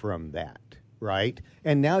away from that, right?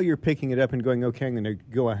 And now you're picking it up and going, okay, I'm going to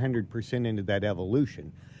go 100% into that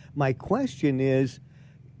evolution. My question is,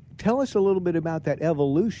 tell us a little bit about that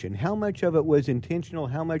evolution. How much of it was intentional?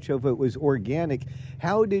 How much of it was organic?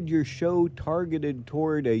 How did your show targeted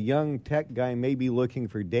toward a young tech guy maybe looking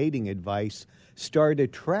for dating advice start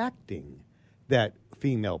attracting that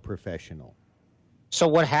female professional? So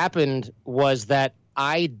what happened was that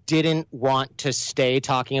I didn't want to stay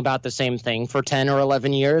talking about the same thing for 10 or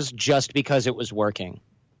 11 years just because it was working.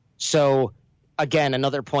 So, again,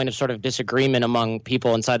 another point of sort of disagreement among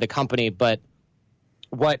people inside the company. But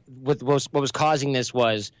what was causing this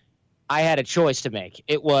was I had a choice to make.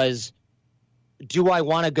 It was, do I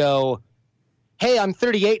want to go, hey, I'm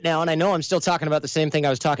 38 now, and I know I'm still talking about the same thing I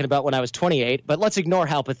was talking about when I was 28, but let's ignore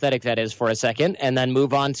how pathetic that is for a second and then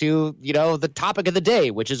move on to, the topic of the day,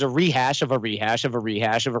 which is a rehash of a rehash of a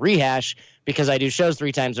rehash of a rehash, because I do shows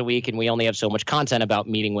 3 times a week and we only have so much content about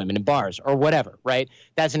meeting women in bars or whatever, right?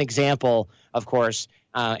 That's an example, of course,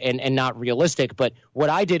 and not realistic. But what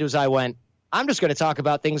I did was I went, I'm just going to talk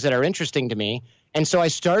about things that are interesting to me. And so I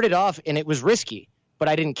started off, and it was risky. But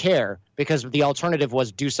I didn't care because the alternative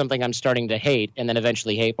was do something I'm starting to hate and then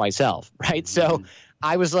eventually hate myself, right? So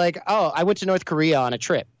I was like, I went to North Korea on a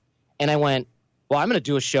trip. And I went, well, I'm going to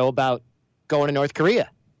do a show about going to North Korea.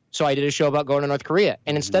 So I did a show about going to North Korea.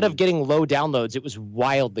 And instead of getting low downloads, it was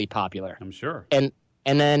wildly popular. I'm sure. And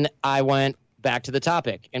then I went back to the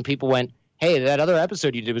topic. And people went, hey, that other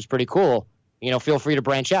episode you did was pretty cool. Feel free to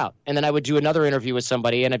branch out. And then I would do another interview with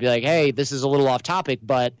somebody, and I'd be like, hey, this is a little off topic,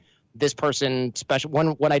 but this person special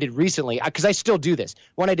one I did recently, because I still do this.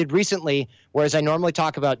 One I did recently, whereas I normally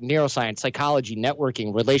talk about neuroscience, psychology,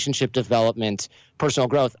 networking, relationship development, personal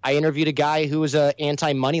growth. I interviewed a guy who was an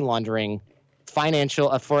anti-money laundering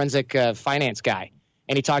forensic finance guy.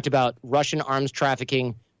 And he talked about Russian arms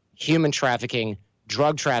trafficking, human trafficking,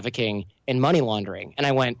 drug trafficking, and money laundering. And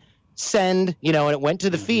I went, send, and it went to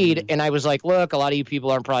the feed. And I was like, look, a lot of you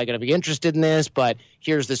people aren't probably going to be interested in this, but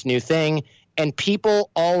here's this new thing. And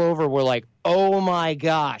people all over were like, oh, my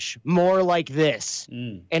gosh, more like this.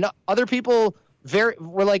 And other people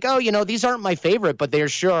were like, oh, these aren't my favorite, but they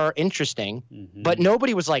sure are interesting. But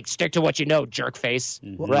nobody was like, stick to what you know, jerk face,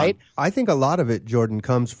 right? I think a lot of it, Jordan,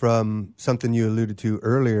 comes from something you alluded to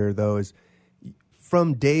earlier, though, is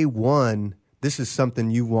from day one, this is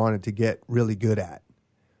something you wanted to get really good at.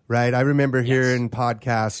 Right. I remember hearing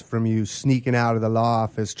podcasts from you sneaking out of the law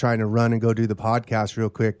office, trying to run and go do the podcast real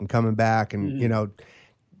quick and coming back and,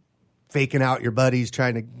 faking out your buddies,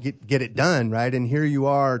 trying to get it done. Right. And here you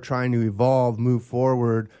are trying to evolve, move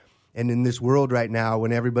forward. And in this world right now,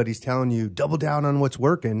 when everybody's telling you double down on what's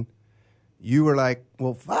working, you were like,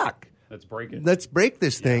 well, fuck. Let's break it. Let's break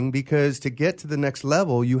this thing, because to get to the next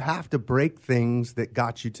level, you have to break things that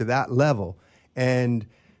got you to that level. And,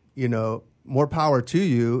 more power to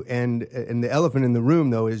you. And the elephant in the room,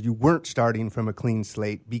 though, is you weren't starting from a clean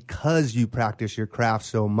slate because you practice your craft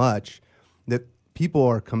so much that people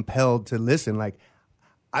are compelled to listen. Like,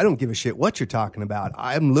 I don't give a shit what you're talking about.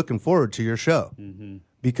 I'm looking forward to your show.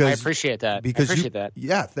 Because I appreciate that.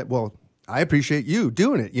 Yeah. I appreciate you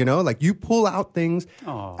doing it. Like you pull out things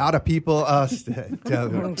out of people.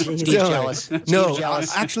 Steve's jealous. No,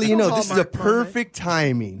 jealous. Actually, this is a perfect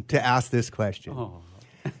timing to ask this question.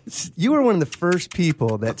 You were one of the first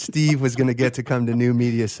people that Steve was going to get to come to New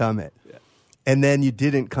Media Summit, and then you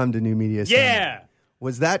didn't come to New Media Summit. Yeah.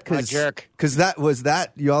 Was that because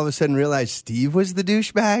you all of a sudden realized Steve was the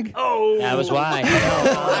douchebag? Oh, that was why.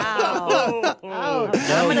 Wow.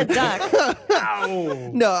 I'm going to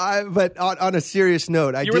duck. No, but on a serious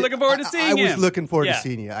note, you were looking forward to seeing him. I was looking forward to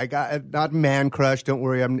seeing you. I got not man crush. Don't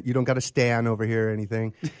worry, you don't got a stan over here or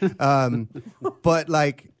anything. But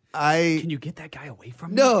like. Can you get that guy away from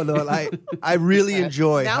me? No. I really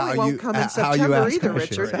enjoy now how we won't you come in how September you ask either,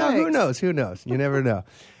 questions. Richard. Who knows? You never know.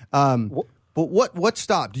 But what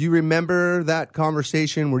stopped? Do you remember that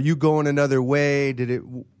conversation? Were you going another way?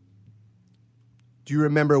 Do you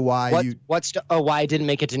remember why why I didn't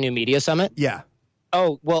make it to New Media Summit? Yeah.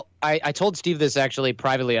 Oh, well, I told Steve this actually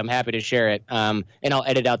privately. I'm happy to share it. And I'll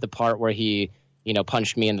edit out the part where he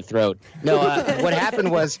punched me in the throat. No, what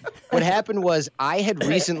happened was I had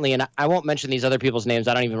recently, and I won't mention these other people's names.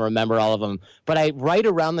 I don't even remember all of them. But right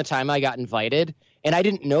around the time I got invited, and I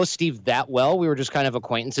didn't know Steve that well. We were just kind of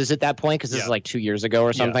acquaintances at that point because this is like 2 years ago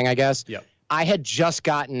or something, I guess. Yep. I had just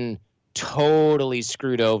gotten totally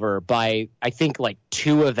screwed over by, I think, like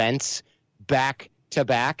 2 events back to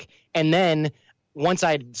back. And then once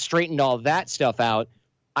I'd straightened all that stuff out,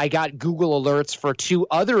 I got Google alerts for 2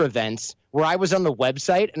 other events where I was on the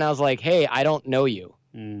website and I was like, hey, I don't know you.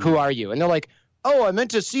 Who are you? And they're like, oh, I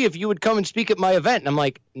meant to see if you would come and speak at my event. And I'm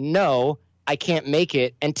like, no, I can't make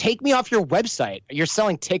it. And take me off your website. You're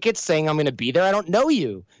selling tickets saying I'm going to be there. I don't know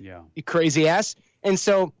you. Yeah. You crazy ass. And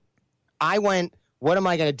so I went, what am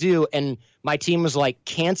I going to do? And my team was like,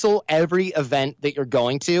 cancel every event that you're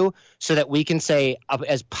going to so that we can say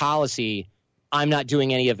as policy, I'm not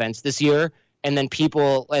doing any events this year. And then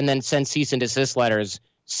send cease and desist letters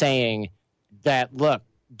saying that, look,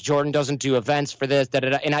 Jordan doesn't do events for this,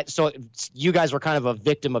 so you guys were kind of a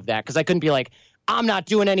victim of that because I couldn't be like, I'm not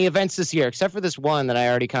doing any events this year except for this one that I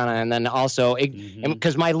already kind of, and then also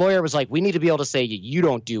because my lawyer was like, we need to be able to say you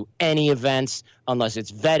don't do any events unless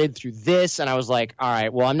it's vetted through this, and I was like, all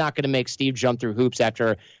right, well, I'm not going to make Steve jump through hoops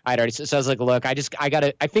after I'd already. So I was like, look, I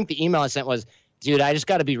think the email I sent was, dude, I just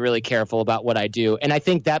got to be really careful about what I do, and I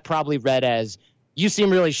think that probably read as, you seem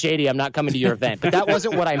really shady, I'm not coming to your event. But that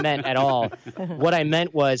wasn't what I meant at all. What I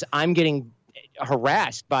meant was I'm getting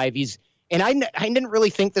harassed by these, and I didn't really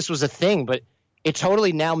think this was a thing, but it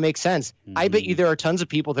totally now makes sense. I bet you there are tons of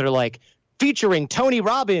people that are like, featuring Tony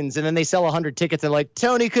Robbins, and then they sell 100 tickets and like,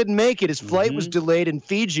 Tony couldn't make it. His flight was delayed in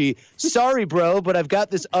Fiji. Sorry, bro, but I've got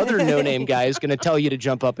this other no-name guy who's going to tell you to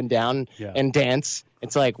jump up and down and dance.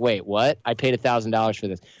 It's like, wait, what? I paid $1,000 for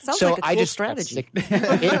this. Sounds like a cool strategy.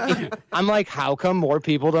 I'm like, how come more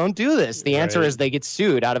people don't do this? The answer is they get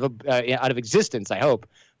sued out of existence, I hope.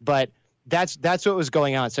 But that's what was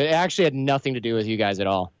going on. So it actually had nothing to do with you guys at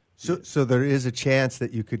all. So there is a chance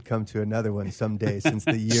that you could come to another one someday since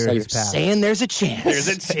the year so has passed. Saying there's a chance. There's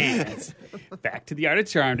a chance. Back to the Art of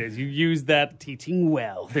Charm days. You use that teaching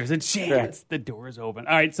well. There's a chance. Right. The door is open.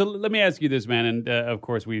 All right, so let me ask you this, man. And of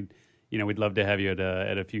course, we'd love to have you at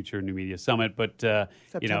a future New Media Summit. But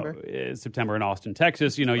September in Austin,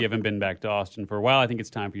 Texas. You haven't been back to Austin for a while. I think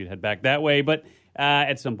it's time for you to head back that way. But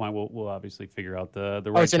at some point, we'll obviously figure out the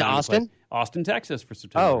right. Oh, it's in Austin? Austin, Texas for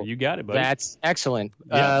September. Oh, you got it, buddy. That's excellent.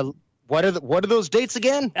 Yeah. What are those dates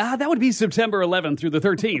again? That would be September 11th through the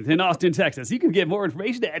 13th in Austin, Texas. You can get more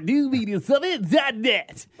information at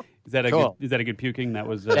newmediasummit.net. Is that a cool. Is that a good puking? That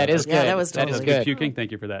was that is good. Yeah, that was totally good puking.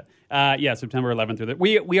 Thank you for that. September 11th through the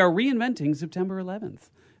we are reinventing September 11th.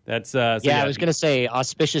 That's I was going to say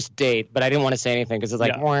auspicious date, but I didn't want to say anything because it's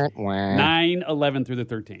like 9/11 through the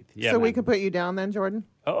 13th. Yeah, so we could put you down then, Jordan.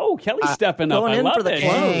 Oh, Kelly's stepping up. going I in love for the it.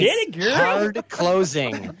 close. Get it, girl. Hard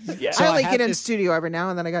closing. Yeah. So I only have get in this- studio every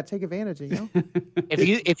now and then. I got to take advantage,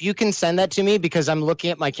 If you can send that to me, because I'm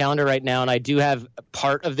looking at my calendar right now and I do have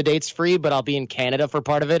part of the dates free, but I'll be in Canada for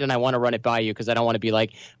part of it, and I want to run it by you because I don't want to be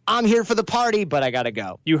like, I'm here for the party, but I got to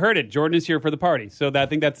go. You heard it. Jordan is here for the party. So I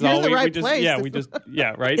think that's You're all in the we right just place.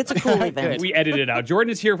 right. It's a cool event. We edited it out.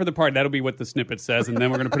 Jordan is here for the party. That'll be what the snippet says, and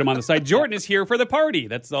then we're going to put him on the site. Jordan is here for the party.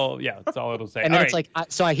 That's all. Yeah, that's all it'll say. And then it's like,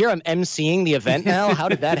 so I hear I'm emceeing the event now. How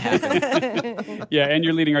did that happen? yeah, and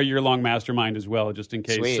you're leading our year-long mastermind as well, just in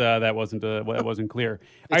case Sweet. that wasn't clear.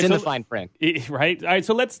 It's in the fine print. Right. All right.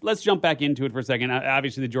 So let's jump back into it for a second.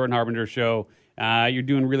 Obviously, the Jordan Harbinger show. You're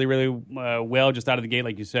doing really, really well just out of the gate,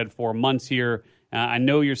 like you said, 4 months here. I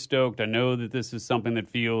know you're stoked. I know that this is something that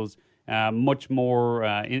feels much more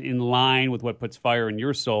in line with what puts fire in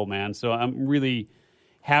your soul, man. So I'm really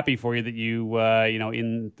happy for you that you,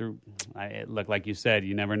 look, like you said,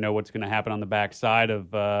 you never know what's going to happen on the backside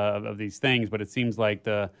of these things, but it seems like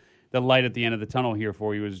the light at the end of the tunnel here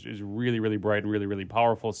for you is really, really bright and really, really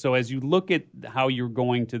powerful. So as you look at how you're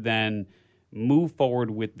going to then move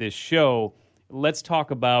forward with this show, let's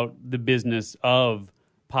talk about the business of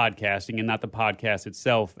podcasting and not the podcast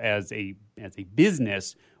itself as a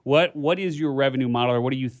business. What is your revenue model, or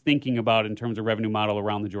what are you thinking about in terms of revenue model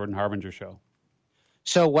around the Jordan Harbinger show?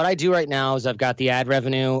 So what I do right now is I've got the ad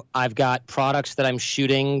revenue. I've got products that I'm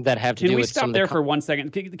shooting that have to do with some of the... Can we stop there for 1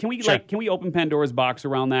 second? Can we Sure. can we open Pandora's box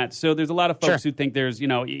around that? So there's a lot of folks who think there's,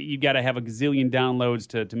 you got to have a gazillion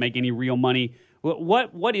downloads to make any real money.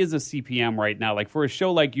 What is a CPM right now? Like for a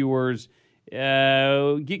show like yours,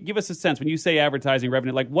 give us a sense. When you say advertising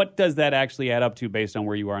revenue, like what does that actually add up to based on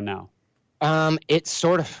where you are now? It's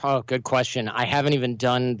sort of good question. I haven't even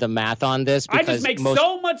done the math on this because I just make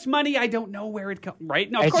so much money. I don't know where it comes. Right?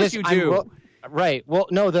 No, of course you do. Right. Well,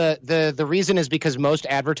 no. The reason is because most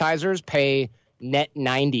advertisers pay net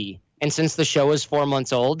 90. And since the show is 4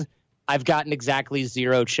 months old, I've gotten exactly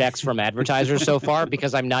 0 checks from advertisers so far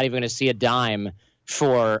because I'm not even going to see a dime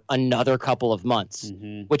for another couple of months,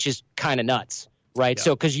 which is kind of nuts, right? Yeah.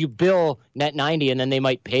 So because you bill net 90 and then they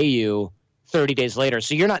might pay you 30 days later.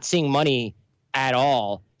 So you're not seeing money at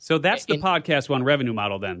all. So that's the Podcast One revenue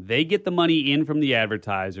model then. They get the money in from the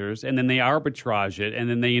advertisers, and then they arbitrage it, and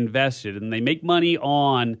then they invest it, and they make money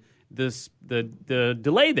on the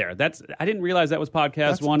delay there. I didn't realize that was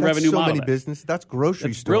Podcast One revenue so model. So many businesses. That's grocery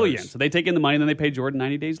That's stores. brilliant. So they take in the money, and then they pay Jordan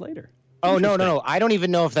 90 days later. Oh, no. I don't even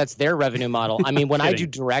know if that's their revenue model. I mean, when I do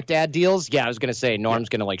Kidding. direct ad deals, I was going to say Norm's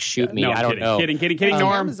going to like shoot me. No, I don't know. Kidding,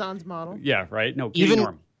 Norm. Amazon's model. Yeah, right? No, kidding,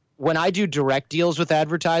 Norm. When I do direct deals with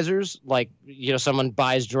advertisers, like, someone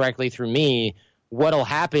buys directly through me, what'll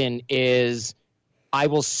happen is I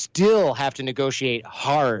will still have to negotiate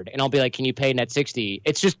hard, and I'll be like, can you pay net 60?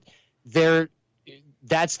 It's just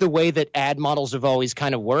that's the way that ad models have always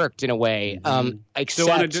kind of worked in a way. Except,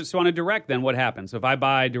 So on a direct, then what happens? So if I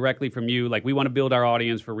buy directly from you, like we want to build our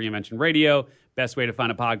audience for Reinvention Radio, best way to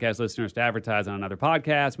find a podcast listener is to advertise on another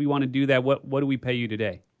podcast. We want to do that. What do we pay you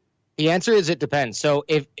today? The answer is it depends. So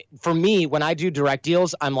for me, when I do direct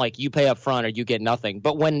deals, I'm like, you pay up front or you get nothing.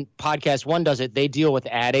 But when Podcast One does it, they deal with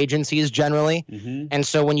ad agencies generally. And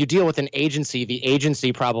so when you deal with an agency, the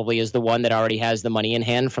agency probably is the one that already has the money in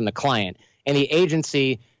hand from the client. And the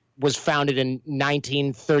agency was founded in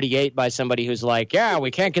 1938 by somebody who's like, yeah, we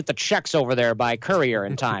can't get the checks over there by courier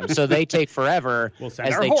in time. So they take forever We'll send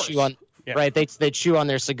as our they horse. chew on Yeah. right. They chew on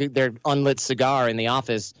their unlit cigar in the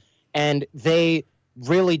office, and they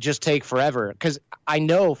really just take forever. Because I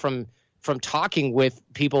know from talking with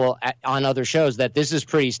people on other shows that this is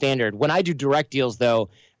pretty standard. When I do direct deals, though,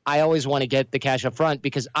 I always want to get the cash up front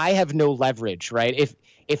because I have no leverage, right?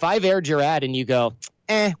 If I've aired your ad and you go,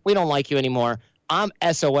 we don't like you anymore, I'm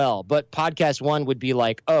SOL. But Podcast One would be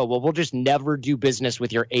like, oh, well, we'll just never do business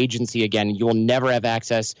with your agency again. You will never have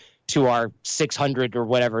access to our 600 or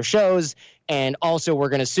whatever shows. And also, we're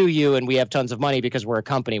going to sue you and we have tons of money because we're a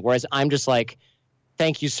company. Whereas I'm just like,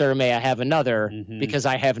 thank you, sir. May I have another? Because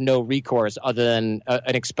I have no recourse other than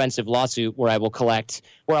an expensive lawsuit where I'll pay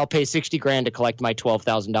 $60,000 to collect my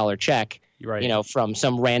 $12,000 check. Right. From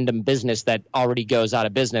some random business that already goes out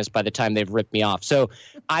of business by the time they've ripped me off. So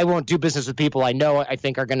I won't do business with people I know I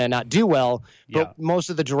think are going to not do well. But most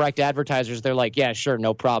of the direct advertisers, they're like, yeah, sure,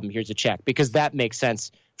 no problem. Here's a check. Because that makes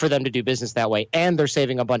sense for them to do business that way. And they're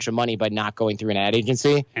saving a bunch of money by not going through an ad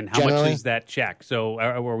agency. And how much is that check? So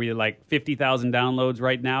are we like 50,000 downloads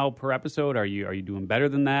right now per episode? Are you doing better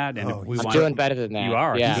than that? And I'm doing better than that. You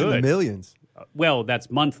are. Yeah. He's in the millions. Well,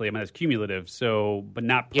 that's monthly. I mean, that's cumulative. So, but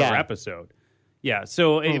not per episode. Yeah.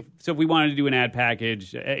 So, if we wanted to do an ad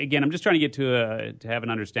package, again, I'm just trying to get to have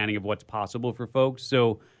an understanding of what's possible for folks.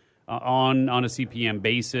 So, on a CPM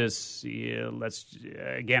basis,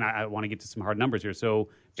 I want to get to some hard numbers here. So,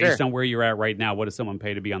 based on where you're at right now, what does someone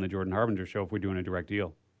pay to be on the Jordan Harbinger Show if we're doing a direct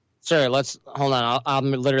deal? Sure. Hold on.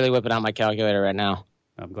 I'm literally whipping out my calculator right now.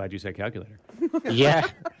 I'm glad you said calculator. Yeah.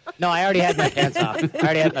 No, I already had my pants off.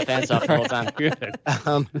 The whole time. Good.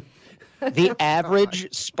 The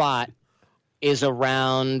average spot is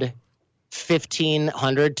around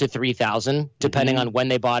 1,500 to 3,000, depending on when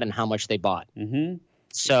they bought and how much they bought.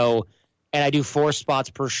 So, and I do 4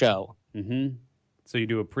 spots per show. So you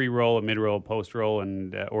do a pre-roll, a mid-roll, a post-roll,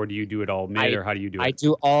 and or do you do it all mid, or how do you do it? I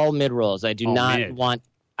do all mid-rolls. I do All not mid.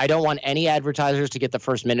 I don't want any advertisers to get the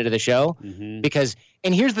first minute of the show because,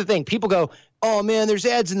 and here's the thing, people go, oh man, there's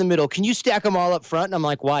ads in the middle. Can you stack them all up front? And I'm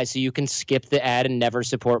like, why? So you can skip the ad and never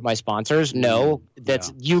support my sponsors? No,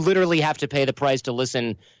 you literally have to pay the price to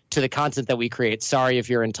listen to the content that we create. Sorry if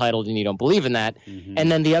you're entitled and you don't believe in that.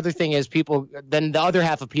 And then the other thing is then the other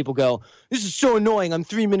half of people go, this is so annoying. I'm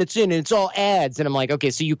 3 minutes in and it's all ads. And I'm like, okay,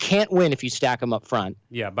 so you can't win if you stack them up front.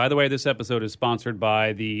 Yeah, by the way, this episode is sponsored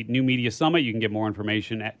by the New Media Summit. You can get more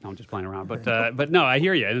information at, no, I'm just playing around. But no, I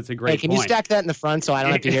hear you. And it's a great Hey, can point. you stack that in the front so I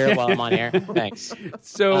don't have to hear it while I'm on air? Thanks.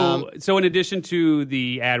 So in addition to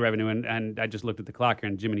the ad revenue, and I just looked at the clock here,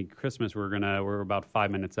 and Jiminy Christmas, we're about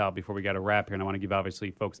 5 minutes out before we got to wrap here, and I want to give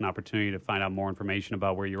obviously folks an opportunity to find out more information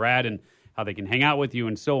about where you're at and how they can hang out with you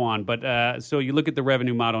and so on. But so you look at the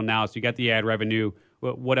revenue model now. So you got the ad revenue.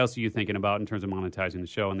 What else are you thinking about in terms of monetizing the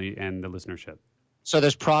show and the listenership? So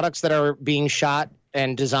there's products that are being shot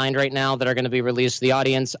and designed right now that are going to be released to the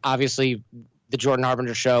audience. Obviously, the Jordan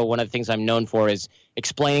Harbinger Show, one of the things I'm known for is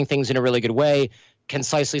explaining things in a really good way,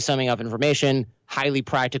 concisely summing up information, highly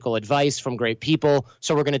practical advice from great people.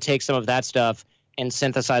 So we're going to take some of that stuff and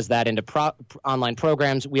synthesize that into online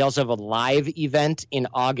programs. We also have a live event in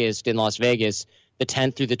August in Las Vegas, the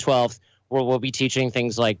 10th through the 12th, where we'll be teaching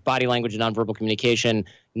things like body language and nonverbal communication,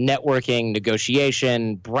 networking,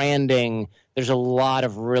 negotiation, branding. There's a lot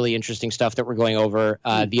of really interesting stuff that we're going over.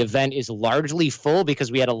 The event is largely full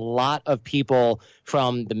because we had a lot of people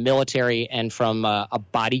from the military and from a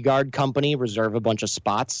bodyguard company reserve a bunch of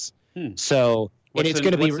spots. So it's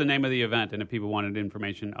going to be... What's the name of the event? And if people wanted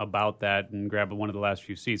information about that and grab one of the last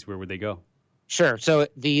few seats, where would they go? Sure. So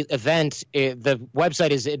the event, the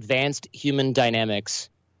website is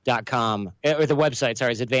advancedhumandynamics.com. Or the website,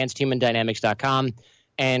 sorry, is advancedhumandynamics.com.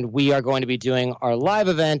 And we are going to be doing our live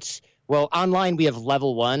event. Well, online we have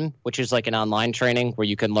Level 1, which is like an online training where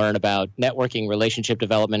you can learn about networking, relationship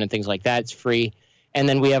development, and things like that. It's free. And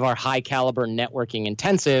then we have our High Caliber Networking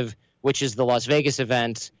Intensive, which is the Las Vegas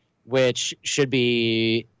event, which should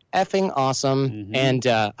be effing awesome. And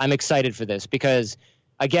I'm excited for this because,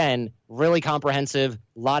 again, really comprehensive,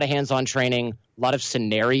 a lot of hands-on training, a lot of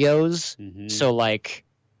scenarios. So, like,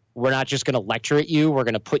 we're not just going to lecture at you. We're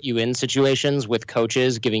going to put you in situations with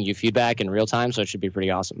coaches giving you feedback in real time. So it should be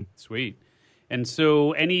pretty awesome. Sweet. And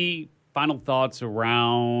so any final thoughts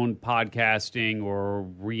around podcasting or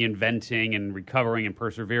reinventing and recovering and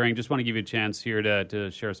persevering? Just want to give you a chance here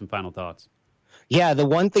to share some final thoughts. Yeah, the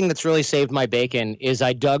one thing that's really saved my bacon is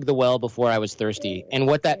I dug the well before I was thirsty. And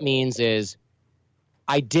what that means is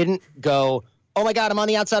I didn't go, oh, my God, I'm on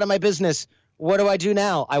the outside of my business. What do I do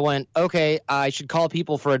now? I went, okay, I should call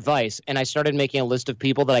people for advice. And I started making a list of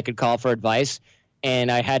people that I could call for advice.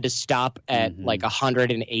 And I had to stop at like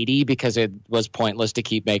 180 because it was pointless to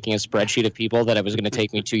keep making a spreadsheet of people that it was going to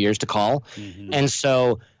take me 2 years to call. And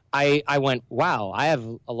so I went, wow, I have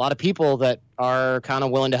a lot of people that are kind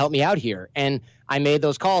of willing to help me out here. And I made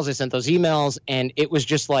those calls. I sent those emails. And it was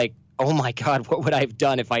just like, oh, my God, what would I have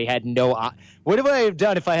done if I had what would I have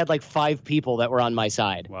done if I had like 5 people that were on my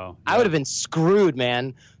side? Wow. I would have been screwed,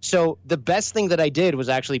 man. So the best thing that I did was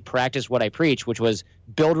actually practice what I preach, which was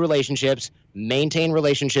build relationships, maintain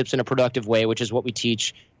relationships in a productive way, which is what we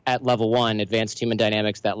teach at Level 1, Advanced Human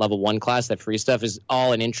Dynamics. That Level 1 class, that free stuff is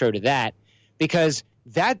all an intro to that. Because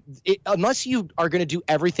unless you are going to do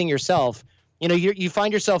everything yourself, you know, you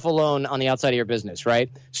find yourself alone on the outside of your business,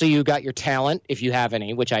 right? So you got your talent, if you have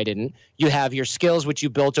any, which I didn't. You have your skills, which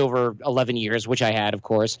you built over 11 years, which I had, of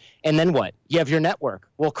course. And then what? You have your network.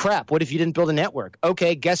 Well, crap, what if you didn't build a network?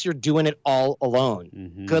 Okay, guess you're doing it all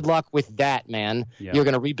alone. Good luck with that, man. Yeah. You're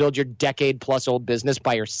going to rebuild your decade-plus-old business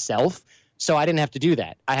by yourself. So I didn't have to do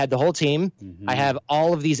that. I had the whole team. I have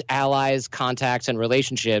all of these allies, contacts, and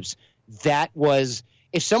relationships. That was...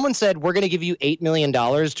 If someone said, we're going to give you $8 million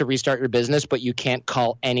to restart your business, but you can't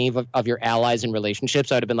call any of your allies and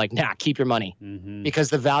relationships, I would have been like, nah, keep your money because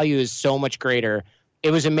the value is so much greater.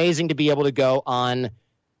 It was amazing to be able to go on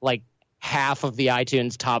like half of the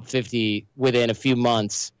iTunes top 50 within a few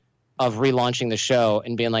months of relaunching the show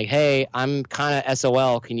and being like, hey, I'm kind of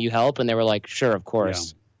SOL. Can you help? And they were like, sure, of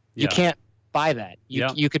course. Yeah. You can't buy that.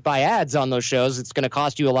 You could buy ads on those shows. It's going to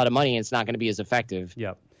cost you a lot of money and it's not going to be as effective.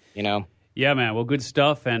 Yep. You know? Yeah, man. Well, good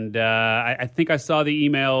stuff. And I think I saw the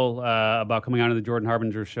email about coming on to the Jordan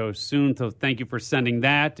Harbinger show soon. So thank you for sending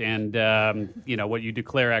that. And, you know, what you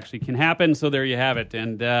declare actually can happen. So there you have it.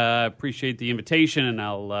 And appreciate the invitation. And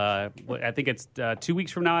I think it's 2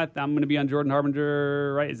 weeks from now. I'm going to be on Jordan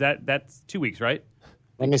Harbinger, right? That's 2 weeks, right?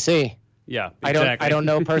 Let me see. Yeah, exactly. I don't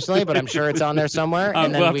know personally, but I'm sure it's on there somewhere.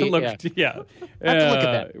 And then we'll have to look. Yeah. Have to look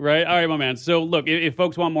at that. Right. All right, my man. So, look, if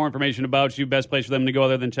folks want more information about you, best place for them to go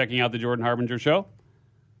other than checking out the Jordan Harbinger show?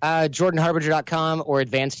 JordanHarbinger.com or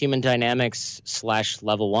Advanced Human Dynamics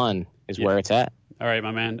 /Level 1 is where it's at. All right,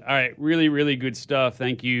 my man. All right, really, really good stuff.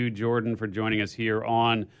 Thank you, Jordan, for joining us here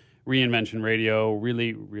on Reinvention Radio.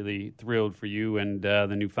 Really, really thrilled for you and the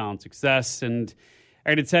newfound success. And I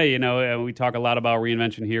got to tell you, you know, we talk a lot about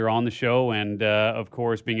reinvention here on the show, and of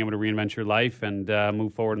course, being able to reinvent your life and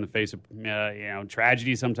move forward in the face of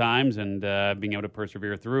tragedy sometimes, and being able to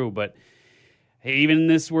persevere through. But hey, even in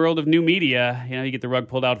this world of new media, you know, you get the rug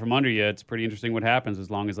pulled out from under you. It's pretty interesting what happens as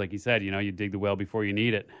long as, like you said, you know, you dig the well before you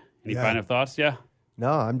need it. Any final thoughts? Yeah.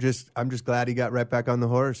 No, I'm just glad he got right back on the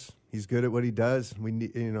horse. He's good at what he does. We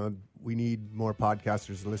need more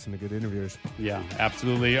podcasters to listen to good interviewers. Yeah,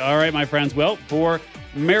 absolutely. All right, my friends. Well, for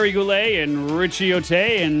Mary Goulet and Richie Ote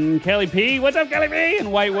and Kelly P. What's up, Kelly P?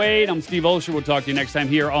 And White Wade. I'm Steve Olsher. We'll talk to you next time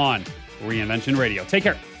here on Reinvention Radio. Take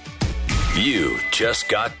care. You just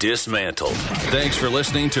got dismantled. Thanks for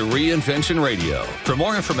listening to Reinvention Radio. For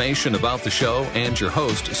more information about the show and your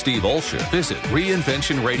host, Steve Olsher, visit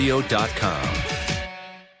reinventionradio.com.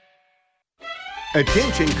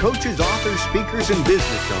 Attention coaches, authors, speakers, and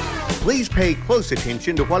business owners. Please pay close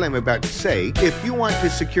attention to what I'm about to say if you want to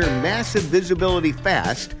secure massive visibility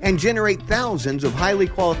fast and generate thousands of highly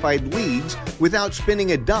qualified leads without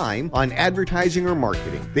spending a dime on advertising or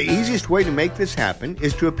marketing. The easiest way to make this happen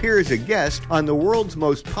is to appear as a guest on the world's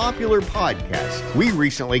most popular podcast. We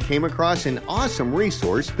recently came across an awesome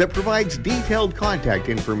resource that provides detailed contact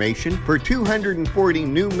information for 240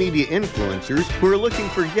 new media influencers who are looking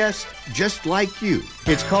for guests just like you.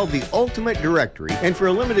 It's called the Ultimate Directory, and for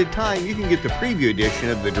a limited time, you can get the preview edition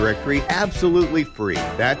of the directory absolutely free.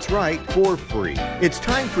 That's right, for free. It's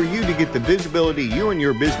time for you to get the visibility you and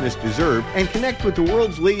your business deserve and connect with the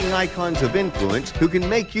world's leading icons of influence who can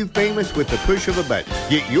make you famous with the push of a button.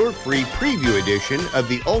 Get your free preview edition of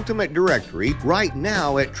the Ultimate Directory right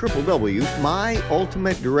now at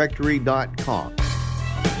www.myultimatedirectory.com.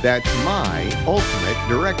 That's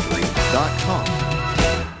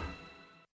myultimatedirectory.com.